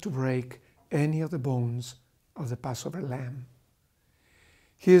not to break any of the bones of the Passover lamb.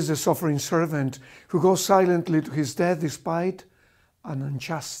 He is the suffering servant who goes silently to his death despite an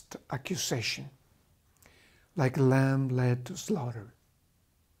unjust accusation, like a lamb led to slaughter.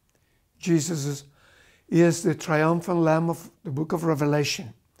 Jesus is the triumphant Lamb of the book of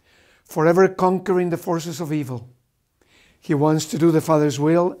Revelation, forever conquering the forces of evil. He wants to do the Father's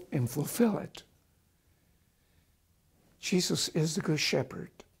will and fulfill it. Jesus is the Good Shepherd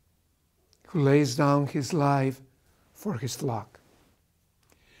who lays down his life for his flock.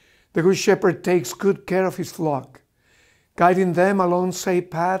 The Good Shepherd takes good care of his flock, guiding them along safe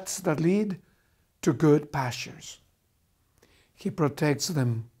paths that lead to good pastures. He protects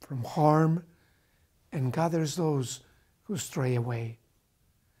them from harm and gathers those who stray away.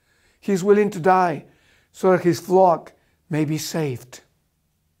 He is willing to die so that his flock may be saved.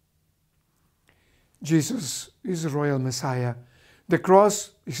 Jesus is the royal Messiah. The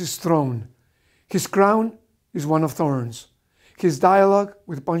cross is his throne. His crown is one of thorns. His dialogue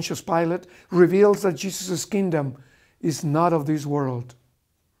with Pontius Pilate reveals that Jesus' kingdom is not of this world,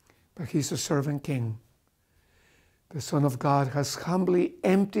 but he's a servant king. The Son of God has humbly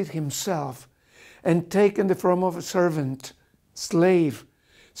emptied himself and taken the form of a servant, slave,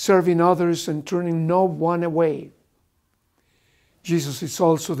 serving others and turning no one away. Jesus is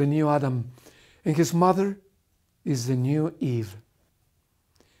also the new Adam, and his mother is the new Eve.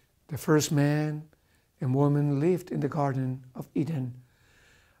 The first man and woman lived in the Garden of Eden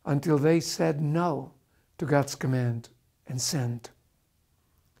until they said no to God's command and sinned.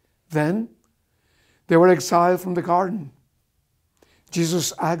 Then they were exiled from the garden.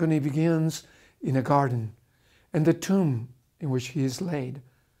 Jesus' agony begins in a garden, and the tomb in which he is laid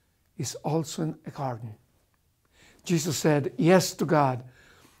is also a garden. Jesus said yes to God,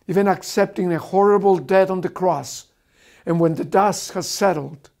 even accepting a horrible death on the cross. And when the dust has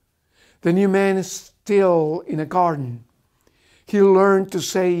settled, the new man is still in a garden. He learned to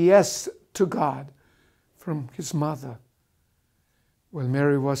say yes to God from his mother. When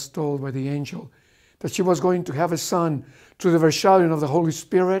Mary was told by the angel that she was going to have a son through the foreshadowing of the Holy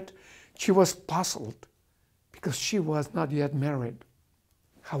Spirit, she was puzzled because she was not yet married.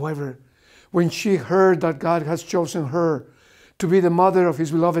 However, when she heard that God has chosen her to be the mother of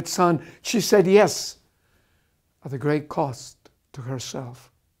his beloved Son, she said yes, at a great cost to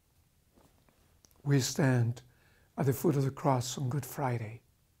herself. We stand at the foot of the cross on Good Friday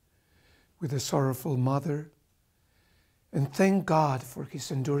with a sorrowful mother and thank God for his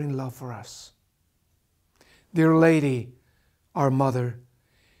enduring love for us. Dear Lady, our mother,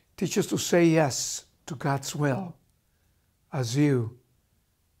 teach us to say yes to God's will as you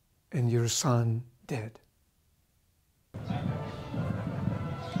and your Son did.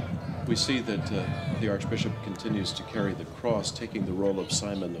 We see that the Archbishop continues to carry the cross, taking the role of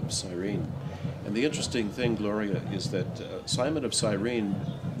Simon of Cyrene. And the interesting thing, Gloria, is that Simon of Cyrene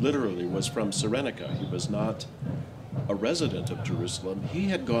literally was from Cyrenaica. He was not a resident of Jerusalem. He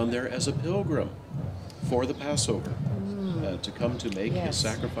had gone there as a pilgrim for the Passover, to come to make his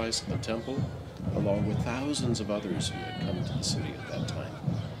sacrifice in the temple, along with thousands of others who had come to the city at that time.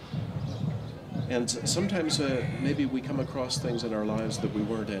 And sometimes maybe we come across things in our lives that we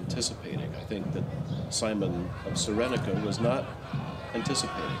weren't anticipating. I think that Simon of Cyrenaica was not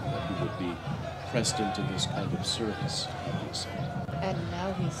anticipating that he would be pressed into this kind of service. And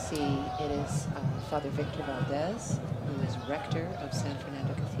now we see it is Father Victor Valdez, who is rector of San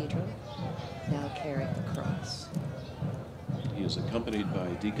Fernando Cathedral, now carrying the cross. He is accompanied by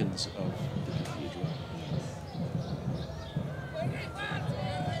deacons of the cathedral.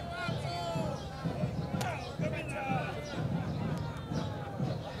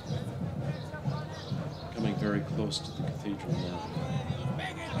 Coming very close to the cathedral now.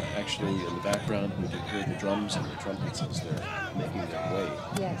 Actually, in the background, we can hear the drums and the trumpets as they're making their way.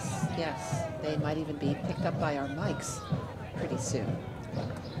 Yes, yes. They might even be picked up by our mics pretty soon.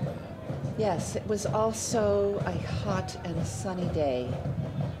 Yes, it was also a hot and sunny day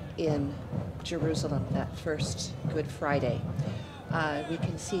in Jerusalem that first Good Friday. We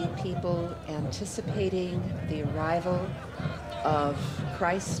can see people anticipating the arrival of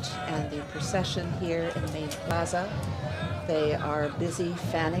Christ and the procession here in the main plaza. They are busy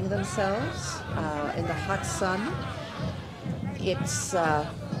fanning themselves in the hot sun.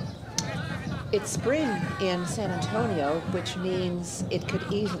 It's spring in San Antonio, which means it could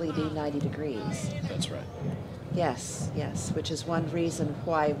easily be 90 degrees. That's right. Yes, yes, which is one reason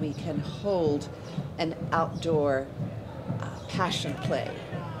why we can hold an outdoor passion play.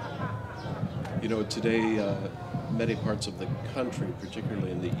 You know, today, many parts of the country,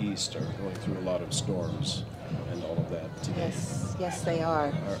 particularly in the east, are going through a lot of storms and all of that today. Yes, yes, they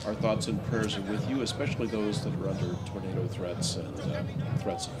are. Our thoughts and prayers are with you, especially those that are under tornado threats and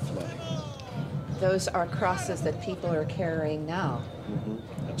threats of flooding. Those are crosses that people are carrying now.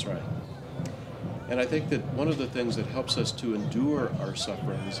 That's right. And I think that one of the things that helps us to endure our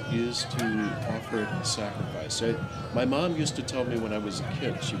sufferings is to offer it in sacrifice. My mom used to tell me when I was a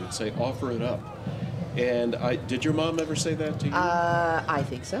kid, she would say, offer it up. And did your mom ever say that to you? I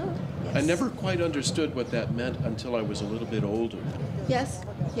think so. Yes. I never quite understood what that meant until I was a little bit older. Yes,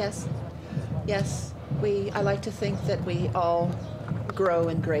 yes, yes. I like to think that we all grow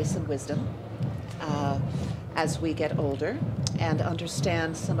in grace and wisdom as we get older and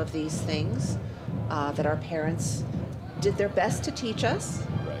understand some of these things that our parents did their best to teach us,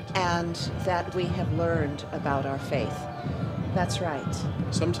 right, and that we have learned about our faith. That's right.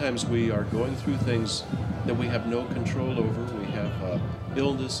 Sometimes we are going through things that we have no control over. We have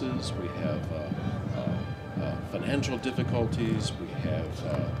illnesses, we have financial difficulties, we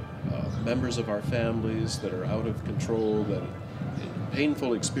have members of our families that are out of control, that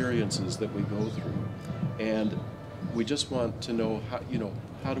painful experiences that we go through. And we just want to know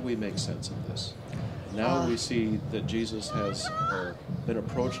how do we make sense of this? Now we see that Jesus has been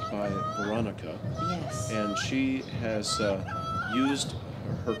approached by Veronica, yes, and she has used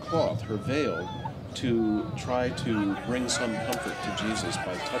her cloth, her veil, to try to bring some comfort to Jesus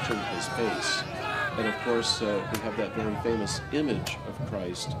by touching his face. And of course, we have that very famous image of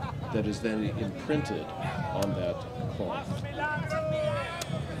Christ that is then imprinted on that cloth.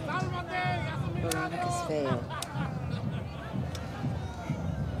 Veronica's veil.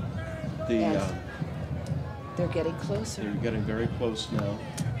 They're getting closer. They're getting very close now.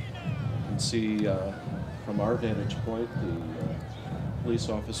 You can see from our vantage point the police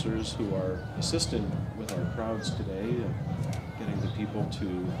officers who are assisting with our crowds today, getting the people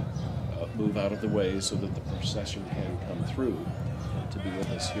to move out of the way so that the procession can come through to be with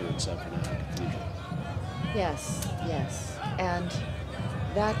us here at San Fernando Cathedral. Yes, yes. And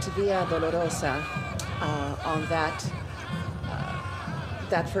that Via Dolorosa on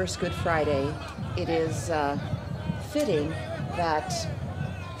that first Good Friday, it is fitting that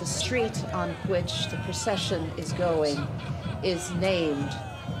the street on which the procession is going is named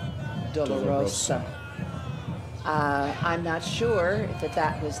Dolorosa. I'm not sure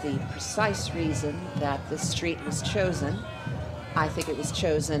that was the precise reason that this street was chosen. I think it was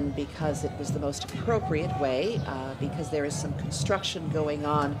chosen because it was the most appropriate way, because there is some construction going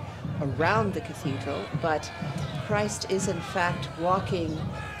on around the cathedral, but Christ is in fact walking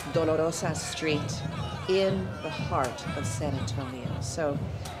Dolorosa Street in the heart of San Antonio. So,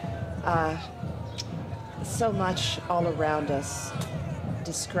 so much all around us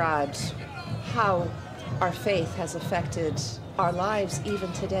describes how our faith has affected our lives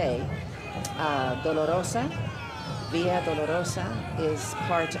even today. Dolorosa, Via Dolorosa, is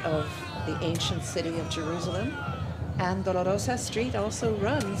part of the ancient city of Jerusalem, and Dolorosa Street also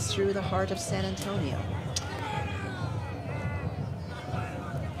runs through the heart of San Antonio.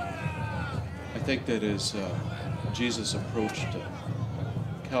 I think that as Jesus approached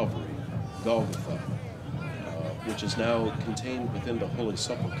Calvary, Golgotha, which is now contained within the Holy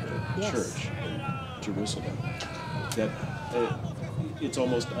Sepulchre Church in Jerusalem, that it's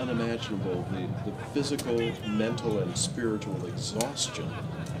almost unimaginable the physical, mental, and spiritual exhaustion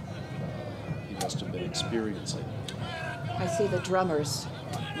he must have been experiencing. I see the drummers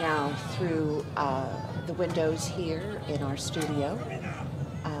now through the windows here in our studio,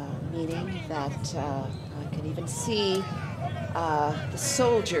 meaning that I can even see the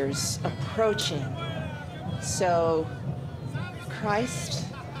soldiers approaching. So Christ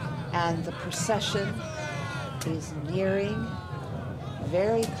and the procession is nearing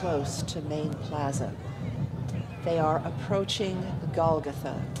very close to Main Plaza. They are approaching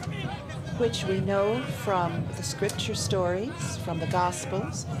Golgotha, which we know from the scripture stories, from the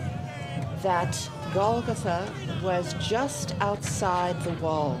Gospels, that Golgotha was just outside the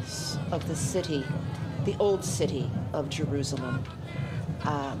walls of the city, the old city of Jerusalem.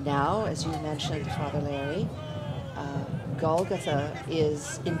 Now, as you mentioned, Father Larry, Golgotha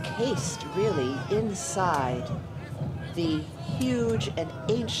is encased really inside the huge and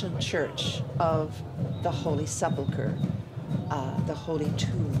ancient church of the Holy Sepulchre, the Holy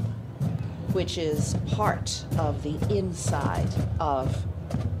Tomb, which is part of the inside of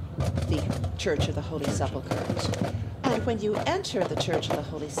the Church of the Holy Sepulchre. And when you enter the Church of the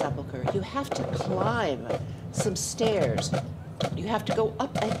Holy Sepulchre, you have to climb some stairs. You have to go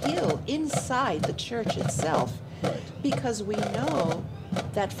up a hill inside the church itself, because we know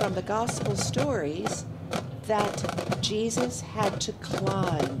that from the gospel stories that Jesus had to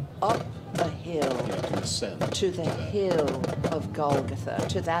climb up a hill to the hill of Golgotha,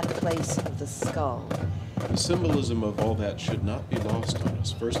 to that place of the skull. The symbolism of all that should not be lost on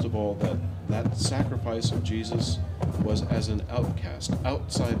us. First of all, that sacrifice of Jesus was as an outcast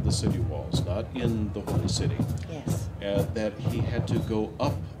outside the city walls, not in the holy city. Yes. That he had to go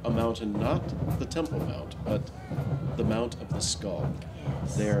up a mountain, not the Temple Mount, but the Mount of the Skull,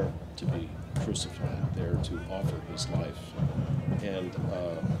 Yes. there to be crucified, there to offer his life. And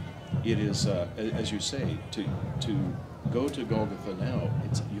it is, as you say, to go to Golgotha now,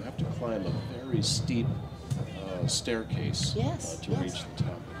 you have to climb a very steep staircase to reach the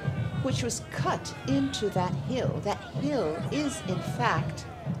top of it. Which was cut into that hill. That hill is, in fact,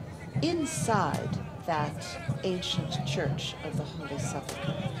 inside that ancient church of the Holy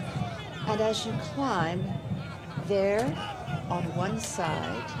Sepulchre. And as you climb, there on one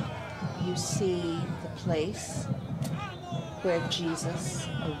side, you see the place where Jesus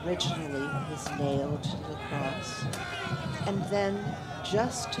originally was nailed to the cross. And then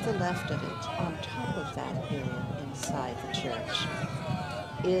just to the left of it, on top of that hill inside the church,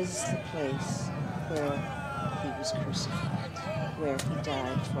 is the place where he was crucified, where he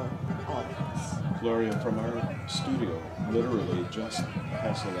died for all of us. Gloria, from our studio, literally just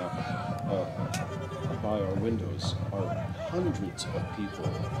passing up by our windows, are hundreds of people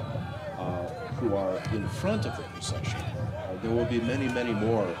who are in front of the procession. There will be many, many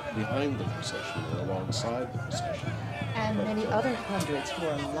more behind the procession or alongside the procession. And many other hundreds who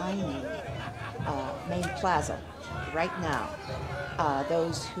are lining Main Plaza right now.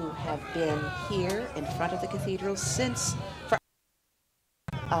 Those who have been here in front of the cathedral since,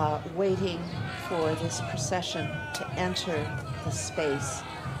 waiting for this procession to enter the space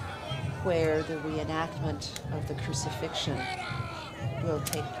where the reenactment of the crucifixion will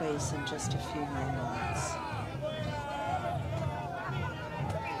take place in just a few more moments.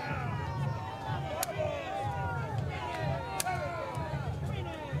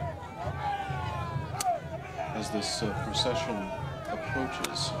 As this procession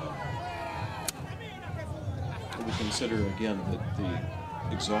approaches, we consider again that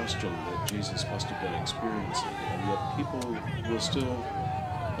the exhaustion that Jesus must have been experiencing, and yet people will still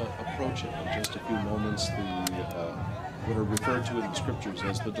approach him. In just a few moments, what are referred to in the scriptures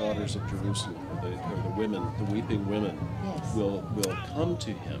as the daughters of Jerusalem, or the women, the weeping women, will come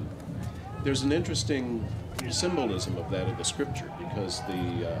to him. There's an interesting symbolism of that in the scripture, because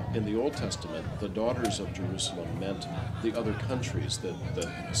in the Old Testament, the daughters of Jerusalem meant the other countries that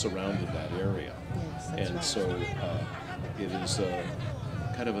surrounded that area. Yes, and right. so it is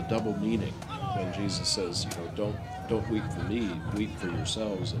kind of a double meaning when Jesus says, don't weep for me, weep for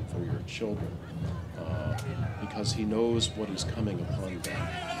yourselves and for your children, because he knows what is coming upon them,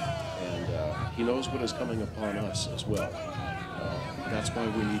 and he knows what is coming upon us as well. That's why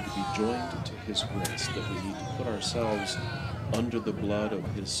we need to be joined to his grace, that we need to put ourselves under the blood of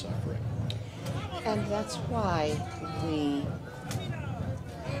his suffering. And that's why we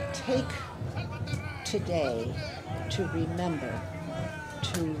take today to remember,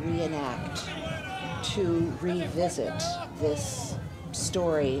 to reenact, to revisit this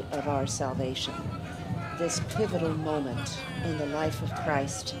story of our salvation, this pivotal moment in the life of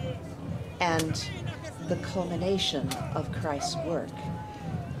Christ and the culmination of Christ's work,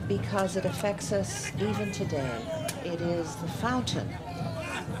 because it affects us even today. It is the fountain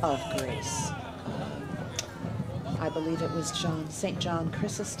of grace. I believe it was St. John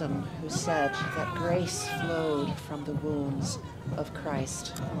Chrysostom who said that grace flowed from the wounds of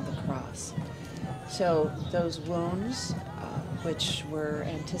Christ on the cross. So those wounds, which were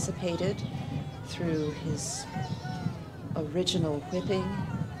anticipated through his original whipping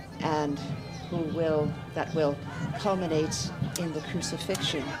and that will culminate in the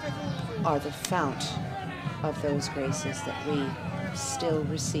crucifixion, are the fount of those graces that we still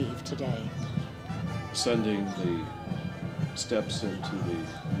receive today. Ascending the steps into the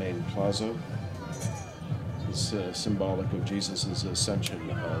main plaza is symbolic of Jesus' ascension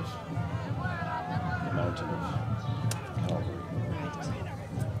of the mountain of Calvary.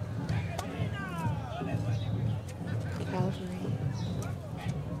 Right. Calvary,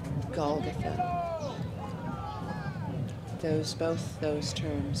 Golgotha. Both those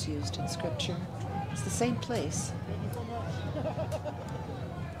terms used in Scripture. It's the same place.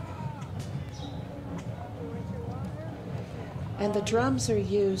 And the drums are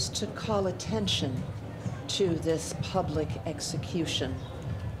used to call attention to this public execution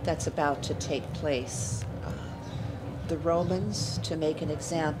that's about to take place the Romans to make an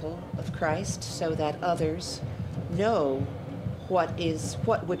example of Christ so that others know what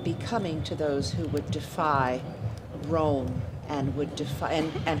would be coming to those who would defy Rome and would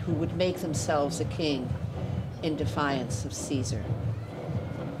and who would make themselves a king in defiance of Caesar.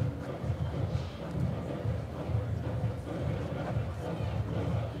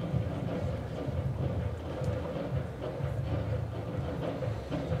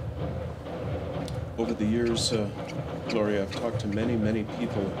 Over the years, Gloria, I've talked to many, many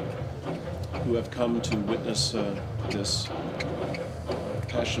people who have come to witness this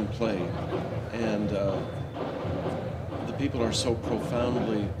Passion play, and the people are so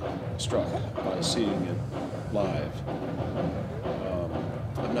profoundly struck by seeing it live.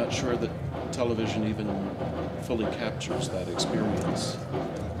 I'm not sure that television even fully captures that experience.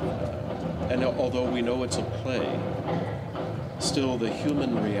 And although we know it's a play, still the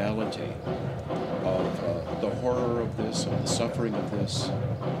human reality of the horror of this, of the suffering of this,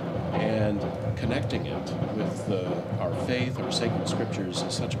 and connecting it with our faith, our sacred scriptures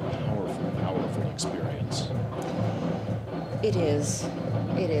is such a powerful, powerful experience. It is,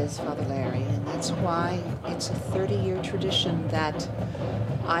 Father Larry, and that's why it's a 30-year tradition that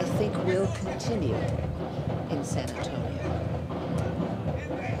I think will continue in San Antonio.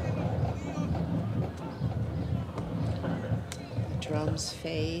 The drums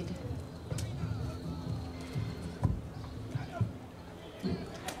fade.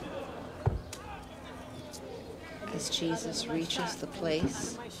 As Jesus reaches the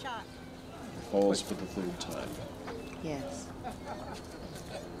place. Falls for the third time. Yes.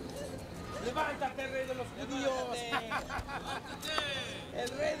 Levántate, rey de los judíos. El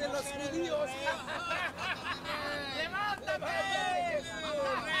rey de los judíos. Levántate.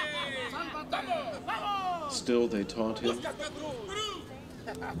 Still they taunt him.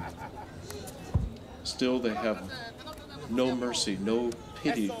 Still they have no mercy, no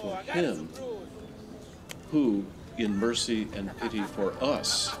pity for him who, in mercy and pity for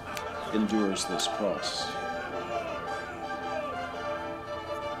us, endures this cross.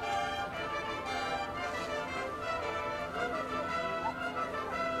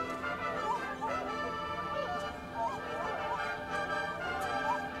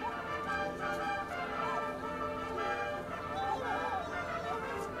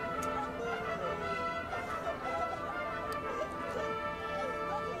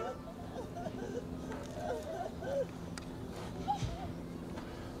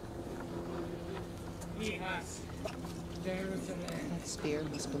 That spear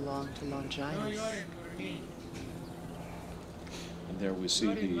must belong to Longinus. And there we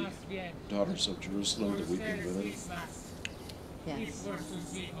see the daughters of Jerusalem, the weeping women. Yes.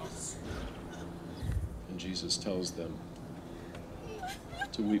 And Jesus tells them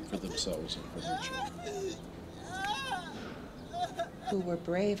to weep for themselves and for their children. Who were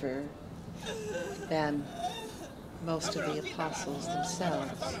braver than most of the apostles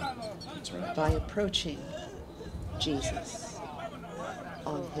themselves. That's right. By approaching Jesus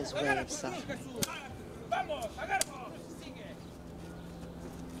on his way of suffering.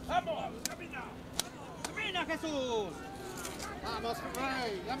 Camina, Jesús. Vamos,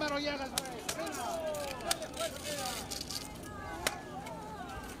 rey. Ya mero llegas, rey.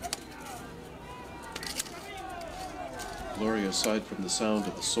 Gloria, aside from the sound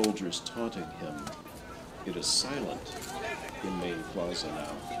of the soldiers taunting him, it is silent in Main Plaza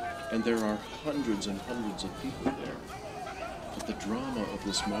now. And there are hundreds and hundreds of people there. But the drama of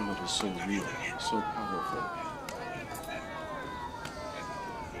this moment is so real, so powerful.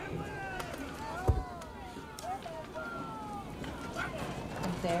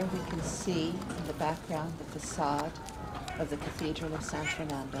 And there we can see in the background the facade of the Cathedral of San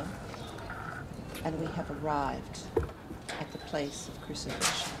Fernando. And we have arrived at the place of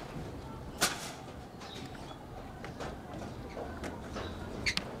crucifixion.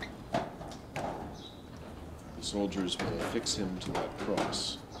 Soldiers will affix him to that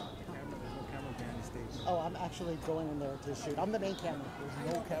cross. Oh, I'm actually going in there to shoot. I'm the main camera.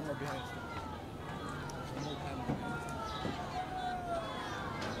 There's no camera behind me. No camera behind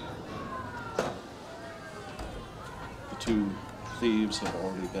me. The two thieves have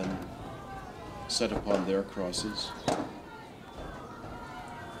already been set upon their crosses.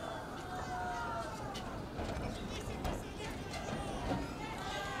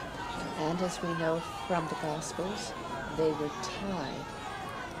 And as we know from the Gospels, they were tied.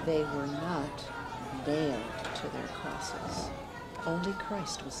 They were not nailed to their crosses. Only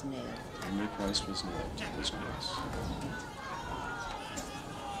Christ was nailed. Only Christ was nailed to his cross.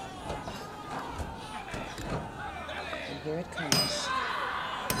 And here it comes.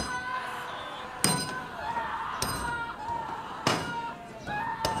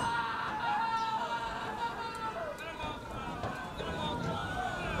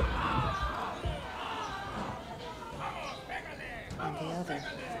 mother.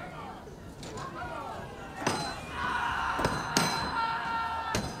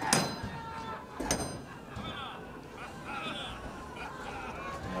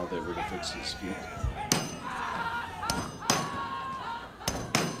 Now they were to fix his feet.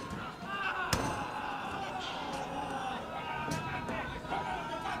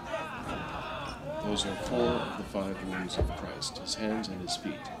 Those are 4 of the 5 wounds of Christ, his hands and his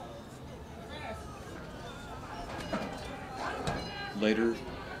feet. Later,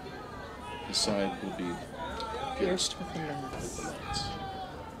 his side will be pierced with the lance.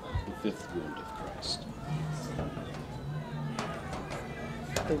 The 5th wound of Christ.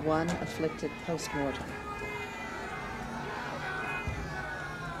 The one afflicted post-mortem.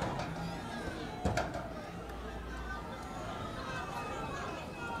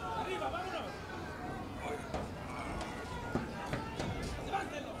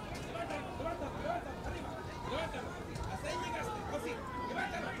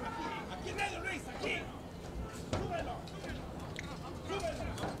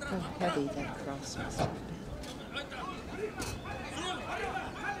 How heavy that cross must have been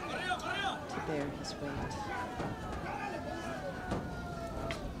to bear his weight.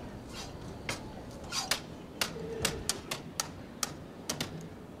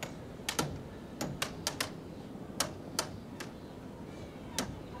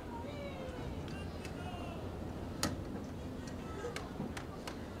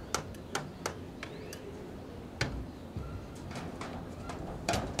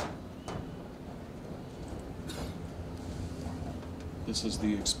 This is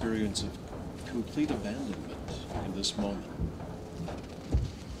the experience of complete abandonment in this moment.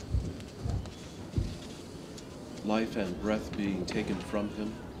 Life and breath being taken from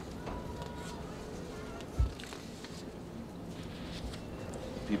him.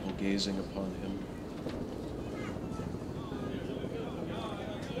 The people gazing upon him.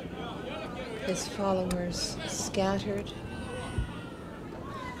 His followers scattered,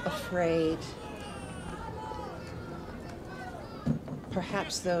 afraid.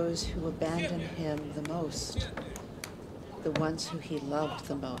 Perhaps those who abandoned him the most, the ones who he loved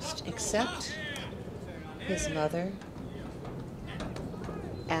the most, except his mother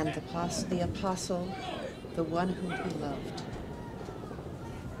and the apostle, the one whom he loved.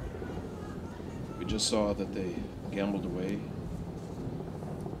 We just saw that they gambled away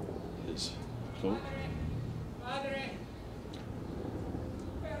his cloak.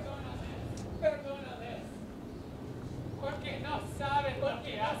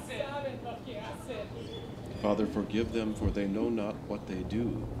 Father, forgive them, for they know not what they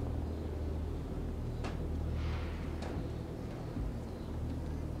do.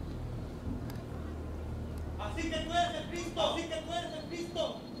 If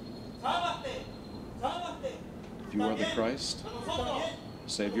you are the Christ,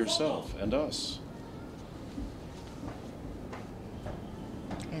 save yourself and us.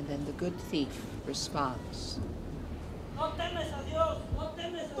 And then the good thief responds. No temes a Dios, no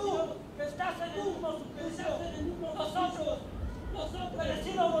temes a Dios, que estás en el mismo suplicio. Nosotros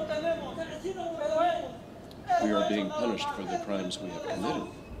merecido lo tenemos, merecido pero él. We are being punished for the crimes we have committed.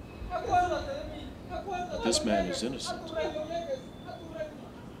 This man is innocent.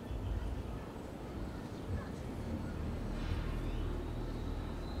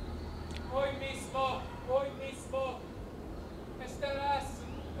 Hoy mismo,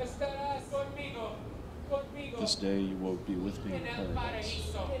 estarás conmigo. This day you will be with me in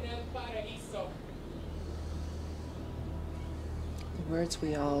paradise. The words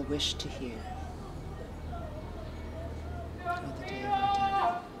we all wish to hear on the day of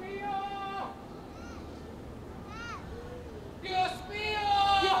our death. Dios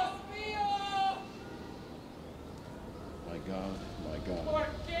mío! My God, my God, ¿Por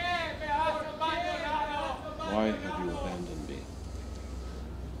qué me has abandonado? why have you abandoned me?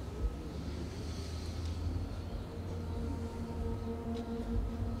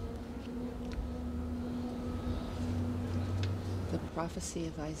 The prophecy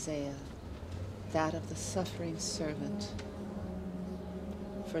of Isaiah, that of the suffering servant,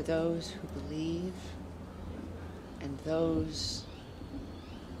 for those who believe and those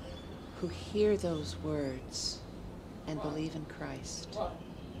who hear those words and believe in Christ.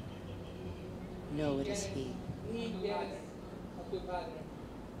 Know it is He.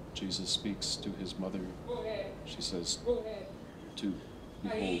 Jesus speaks to his mother. She says, to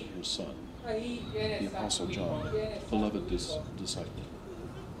behold her son. The Apostle John, beloved disciple.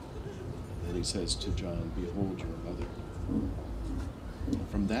 And he says to John, behold your mother.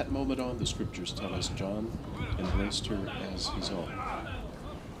 From that moment on, the scriptures tell us John embraced her as his own.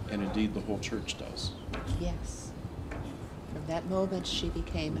 And indeed, the whole church does. Yes. From In that moment, she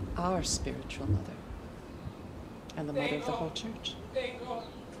became our spiritual mother and the mother of the whole church. Tengo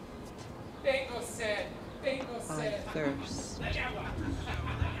sed. I thirst.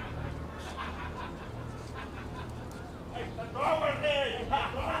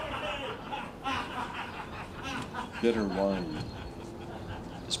 Bitter wine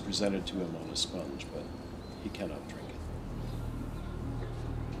is presented to him on a sponge, but he cannot drink it.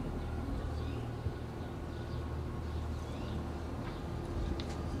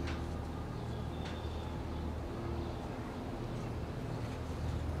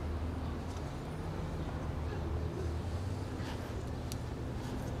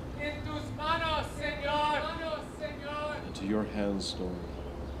 En tus manos, Señor. Into your hands, Lord,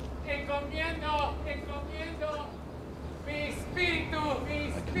 Encomiendo mi espíritu,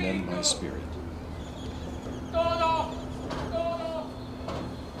 I commend my spirit. Todo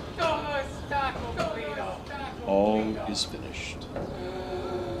está cumplido. All is finished.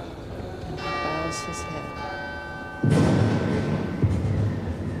 And he bows his head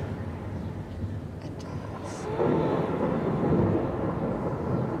and dies.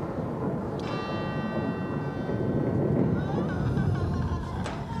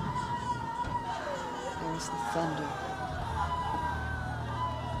 There is the thunder.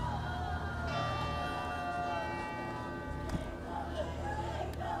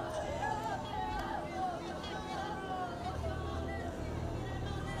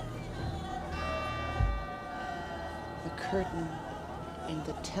 The curtain in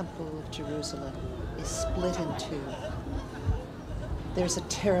the Temple of Jerusalem is split in two. There's a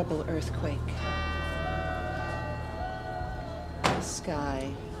terrible earthquake. The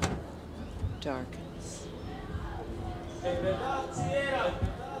sky darkens.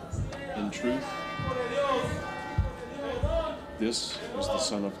 In truth, this is the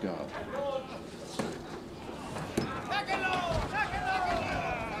Son of God.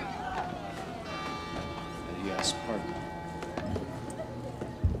 And he asks pardon.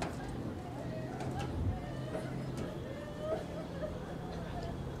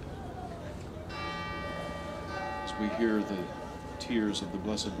 As we hear the tears of the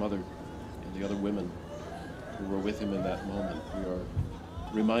Blessed Mother and the other women who were with him in that moment, we are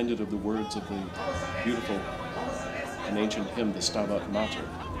reminded of the words of the beautiful and ancient hymn, the Stabat Mater.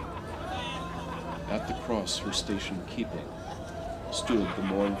 At the cross, her station keeping, stood the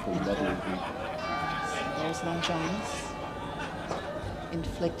mournful mother weeping. There's Longinus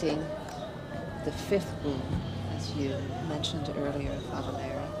inflicting the fifth wound, as you mentioned earlier, Father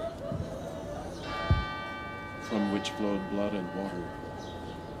Larry. From which flowed blood and water,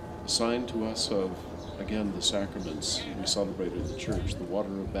 a sign to us of, again, the sacraments we celebrate in the church, the water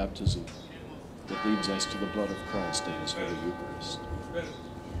of baptism that leads us to the blood of Christ in his Holy Eucharist.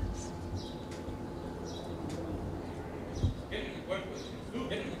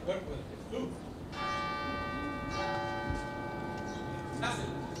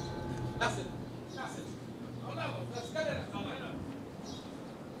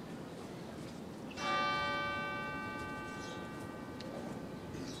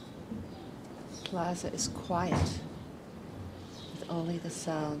 Plaza is quiet, with only the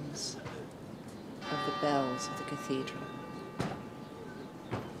sounds of the bells of the cathedral.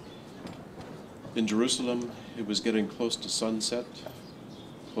 In Jerusalem, it was getting close to sunset,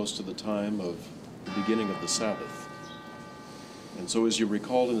 close to the time of the beginning of the Sabbath. And so, as you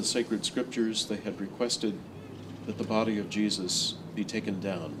recall in the sacred scriptures, they had requested that the body of Jesus be taken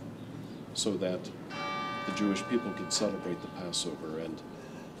down so that the Jewish people could celebrate the Passover. And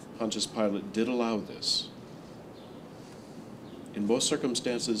Pontius Pilate did allow this. In most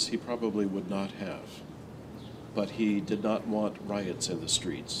circumstances, he probably would not have, but he did not want riots in the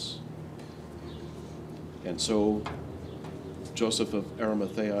streets. And so Joseph of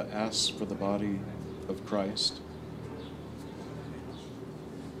Arimathea asks for the body of Christ,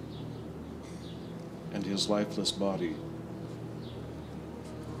 and his lifeless body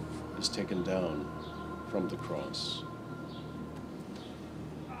is taken down from the cross.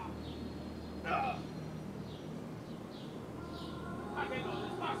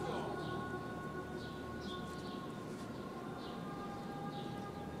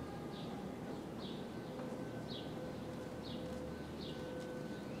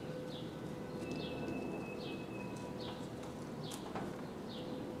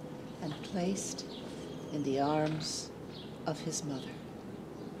 And placed in the arms of his mother.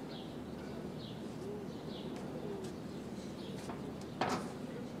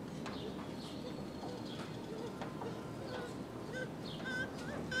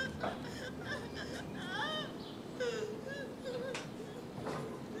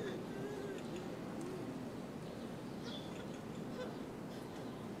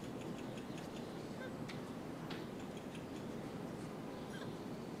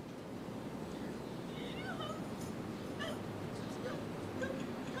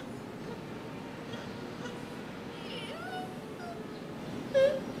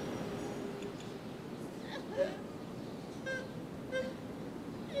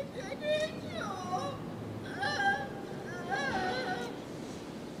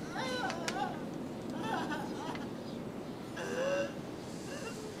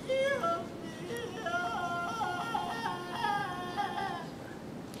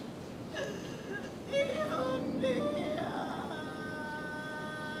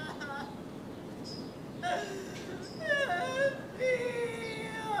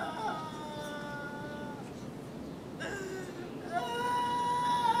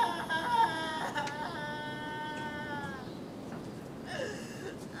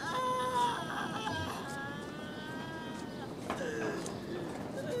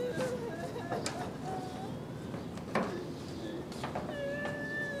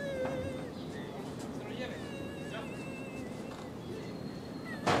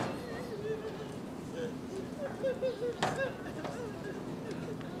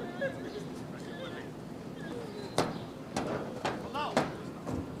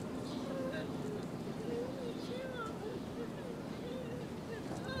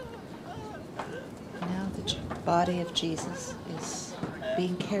 Now the body of Jesus is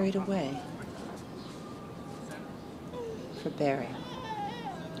being carried away for burial.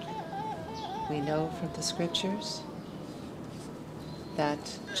 We know from the scriptures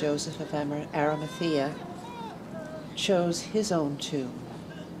that Joseph of Arimathea chose his own tomb,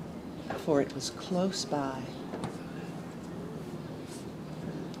 for it was close by.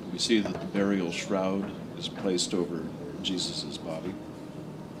 We see that the burial shroud is placed over Jesus' body,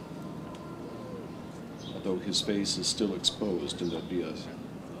 although his face is still exposed, and there'll be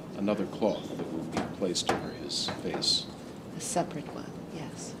another cloth that will be placed over his face. A separate one,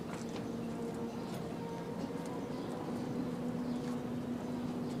 yes.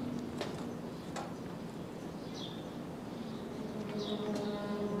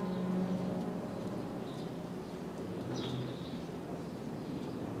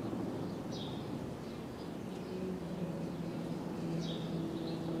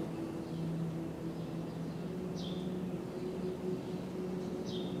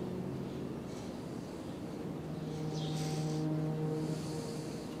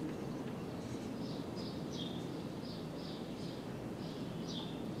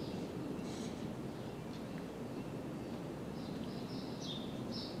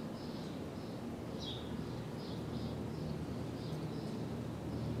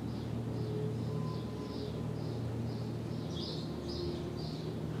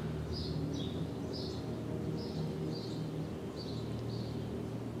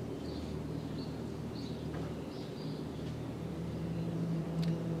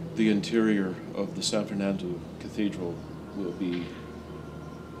 The interior of the San Fernando Cathedral will be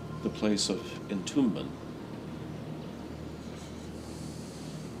the place of entombment.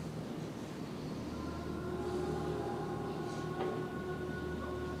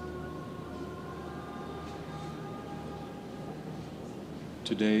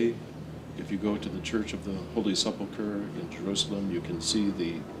 Today, if you go to the Church of the Holy Sepulchre in Jerusalem, you can see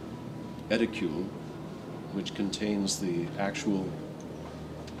the edicule, which contains the actual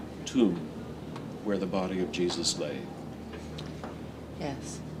tomb where the body of Jesus lay.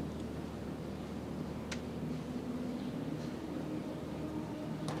 Yes.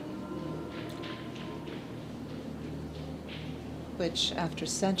 Which, after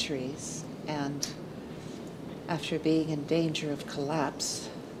centuries and after being in danger of collapse,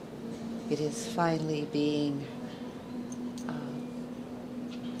 it is finally being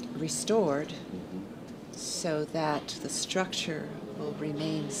restored so that the structure will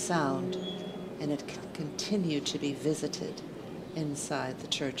remain sound and it can continue to be visited inside the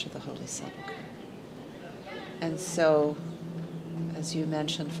Church of the Holy Sepulchre. And so, as you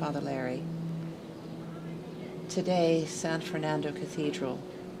mentioned, Father Larry, today San Fernando Cathedral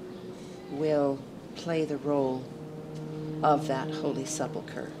will play the role of that Holy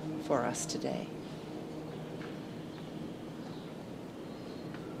Sepulchre for us today.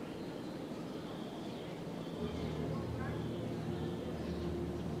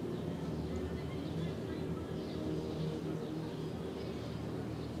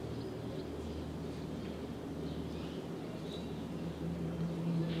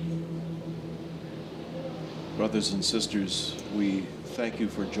 Brothers and sisters, we thank you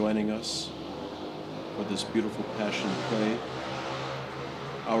for joining us for this beautiful Passion Play.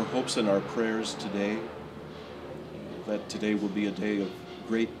 Our hopes and our prayers today, that today will be a day of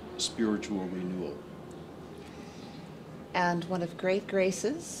great spiritual renewal. And one of great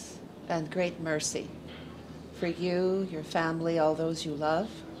graces and great mercy for you, your family, all those you love.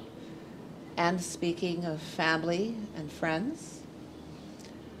 And speaking of family and friends,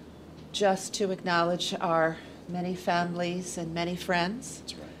 just to acknowledge our many families and many friends.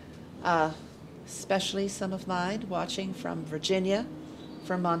 That's right. Especially some of mine watching from Virginia,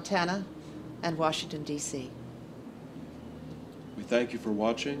 from Montana, and Washington, D.C. We thank you for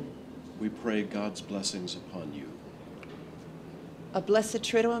watching. We pray God's blessings upon you. A blessed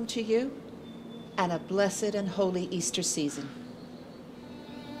Triduum to you, and a blessed and holy Easter season.